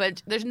a football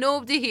pitch, there's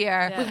nobody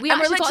here. We and we're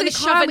actually got in literally the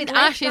car shoving with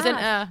ashes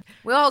Dad. into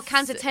We all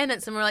cancer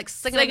tenants and we're like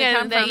singing, singing,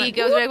 on and the the camera.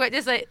 egos. We're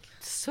just like,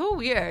 so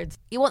weird.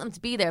 You want them to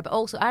be there, but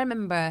also I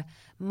remember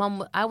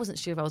Mum. I wasn't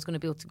sure if I was going to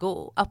be able to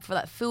go up for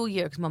that full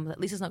year because Mum was like,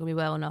 Lisa's not going to be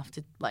well enough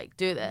to like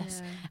do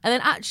this. And then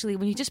actually,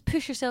 when you just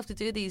push yourself to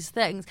do these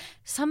things,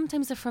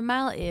 sometimes the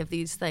formality of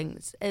these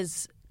things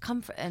is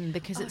comforting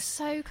because Oh, it's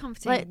so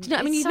comforting. like, do you know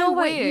what I mean? It's You so know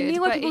why weird, you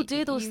know why but people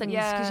do those things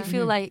because you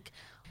feel like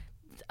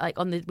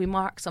we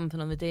mark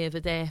something on the day of the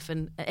death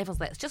and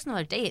everyone's like, it's just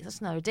another day,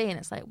 and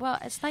it's like, well,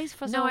 it's nice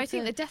for us No, all I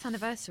think to- the death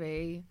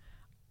anniversary.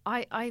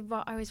 I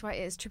always write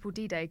it as triple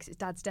D day because it's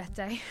Dad's death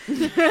day.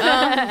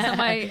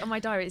 On my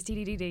diary, it's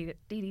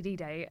DDD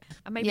day.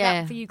 And maybe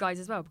Yeah. that for you guys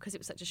as well because it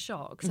was such a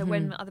shock. So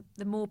when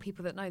the more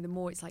people that know, the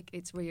more it's like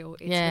it's real,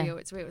 it's Yeah. real,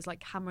 it's real. It's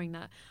like hammering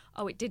that.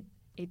 Oh, it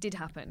did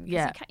happen. 'Cause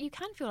Yeah. you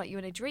can feel like you're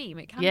in a dream.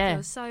 It can Yeah.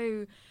 feel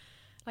so.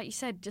 like you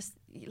said, just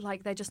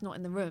like they're just not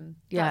in the room.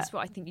 Yeah. That's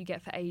what I think you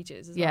get for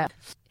ages as Yeah. well.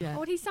 Yeah.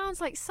 Oh, he sounds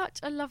like such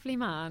a lovely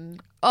man.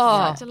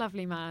 Oh. Such a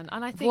lovely man.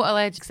 And I think What a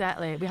legend.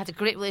 Exactly. We had a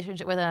great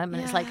relationship with him,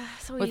 and it's like,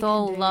 that's all with you can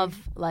all do. love,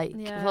 like,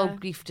 with Yeah. all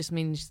grief just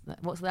means,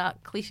 what's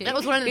that cliche? That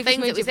was one of the Grief just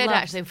things that means we you've said, loved.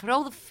 actually. For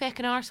all the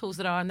fucking arseholes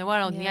that are in the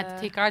world, and you had to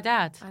Yeah. take our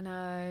dad. I know.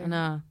 I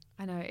know.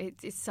 I know.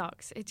 It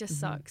sucks. It just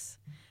sucks.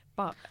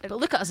 But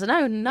look at us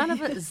now. None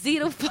of it.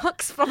 Zero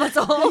fucks from us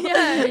all.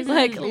 Yeah, It's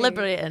like exactly.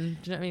 liberating.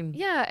 Do you know what I mean?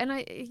 yeah, and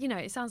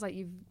it sounds like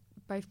you've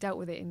both dealt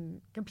with it in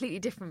completely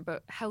different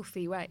but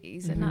healthy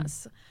ways, and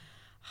that's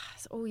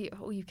all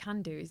you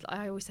can do. Is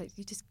I always say,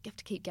 you just have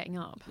to keep getting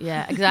up.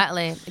 Yeah,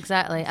 exactly.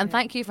 And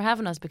thank you for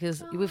having us,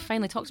 because we've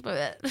finally talked about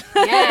it.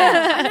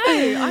 Yeah,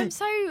 I know. I'm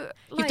so.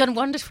 You've done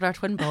wonders for our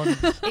twin bond.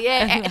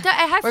 Yeah, it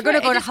has We're gonna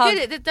go on a it's good.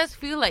 hug. It does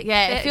feel like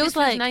It feels just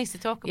like nice to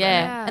talk about.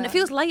 Yeah, and it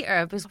feels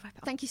lighter. Because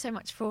Thank you so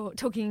much for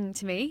talking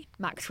to me,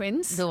 Mac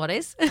Twins. no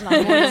worries.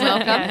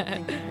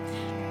 Welcome.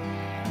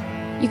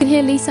 You can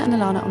hear Lisa and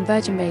Alana on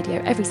Virgin Radio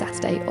every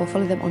Saturday, or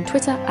follow them on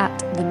Twitter at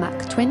the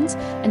Mac Twins,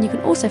 and you can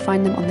also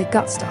find them on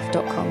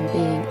thegutstuff.com,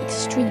 being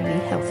extremely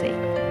healthy.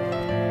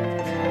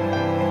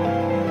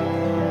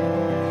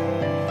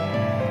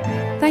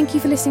 Thank you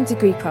for listening to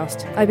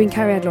Griefcast. I've been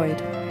Cariad Lloyd.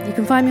 You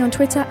can find me on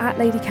Twitter at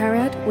Lady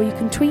Cariad, or you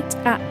can tweet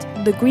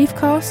at The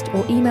Griefcast,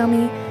 or email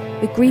me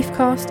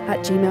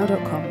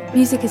thegriefcast@gmail.com.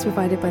 Music is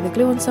provided by The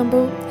Glue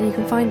Ensemble, and you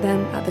can find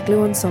them at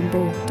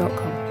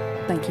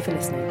theglueensemble.com. Thank you for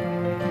listening.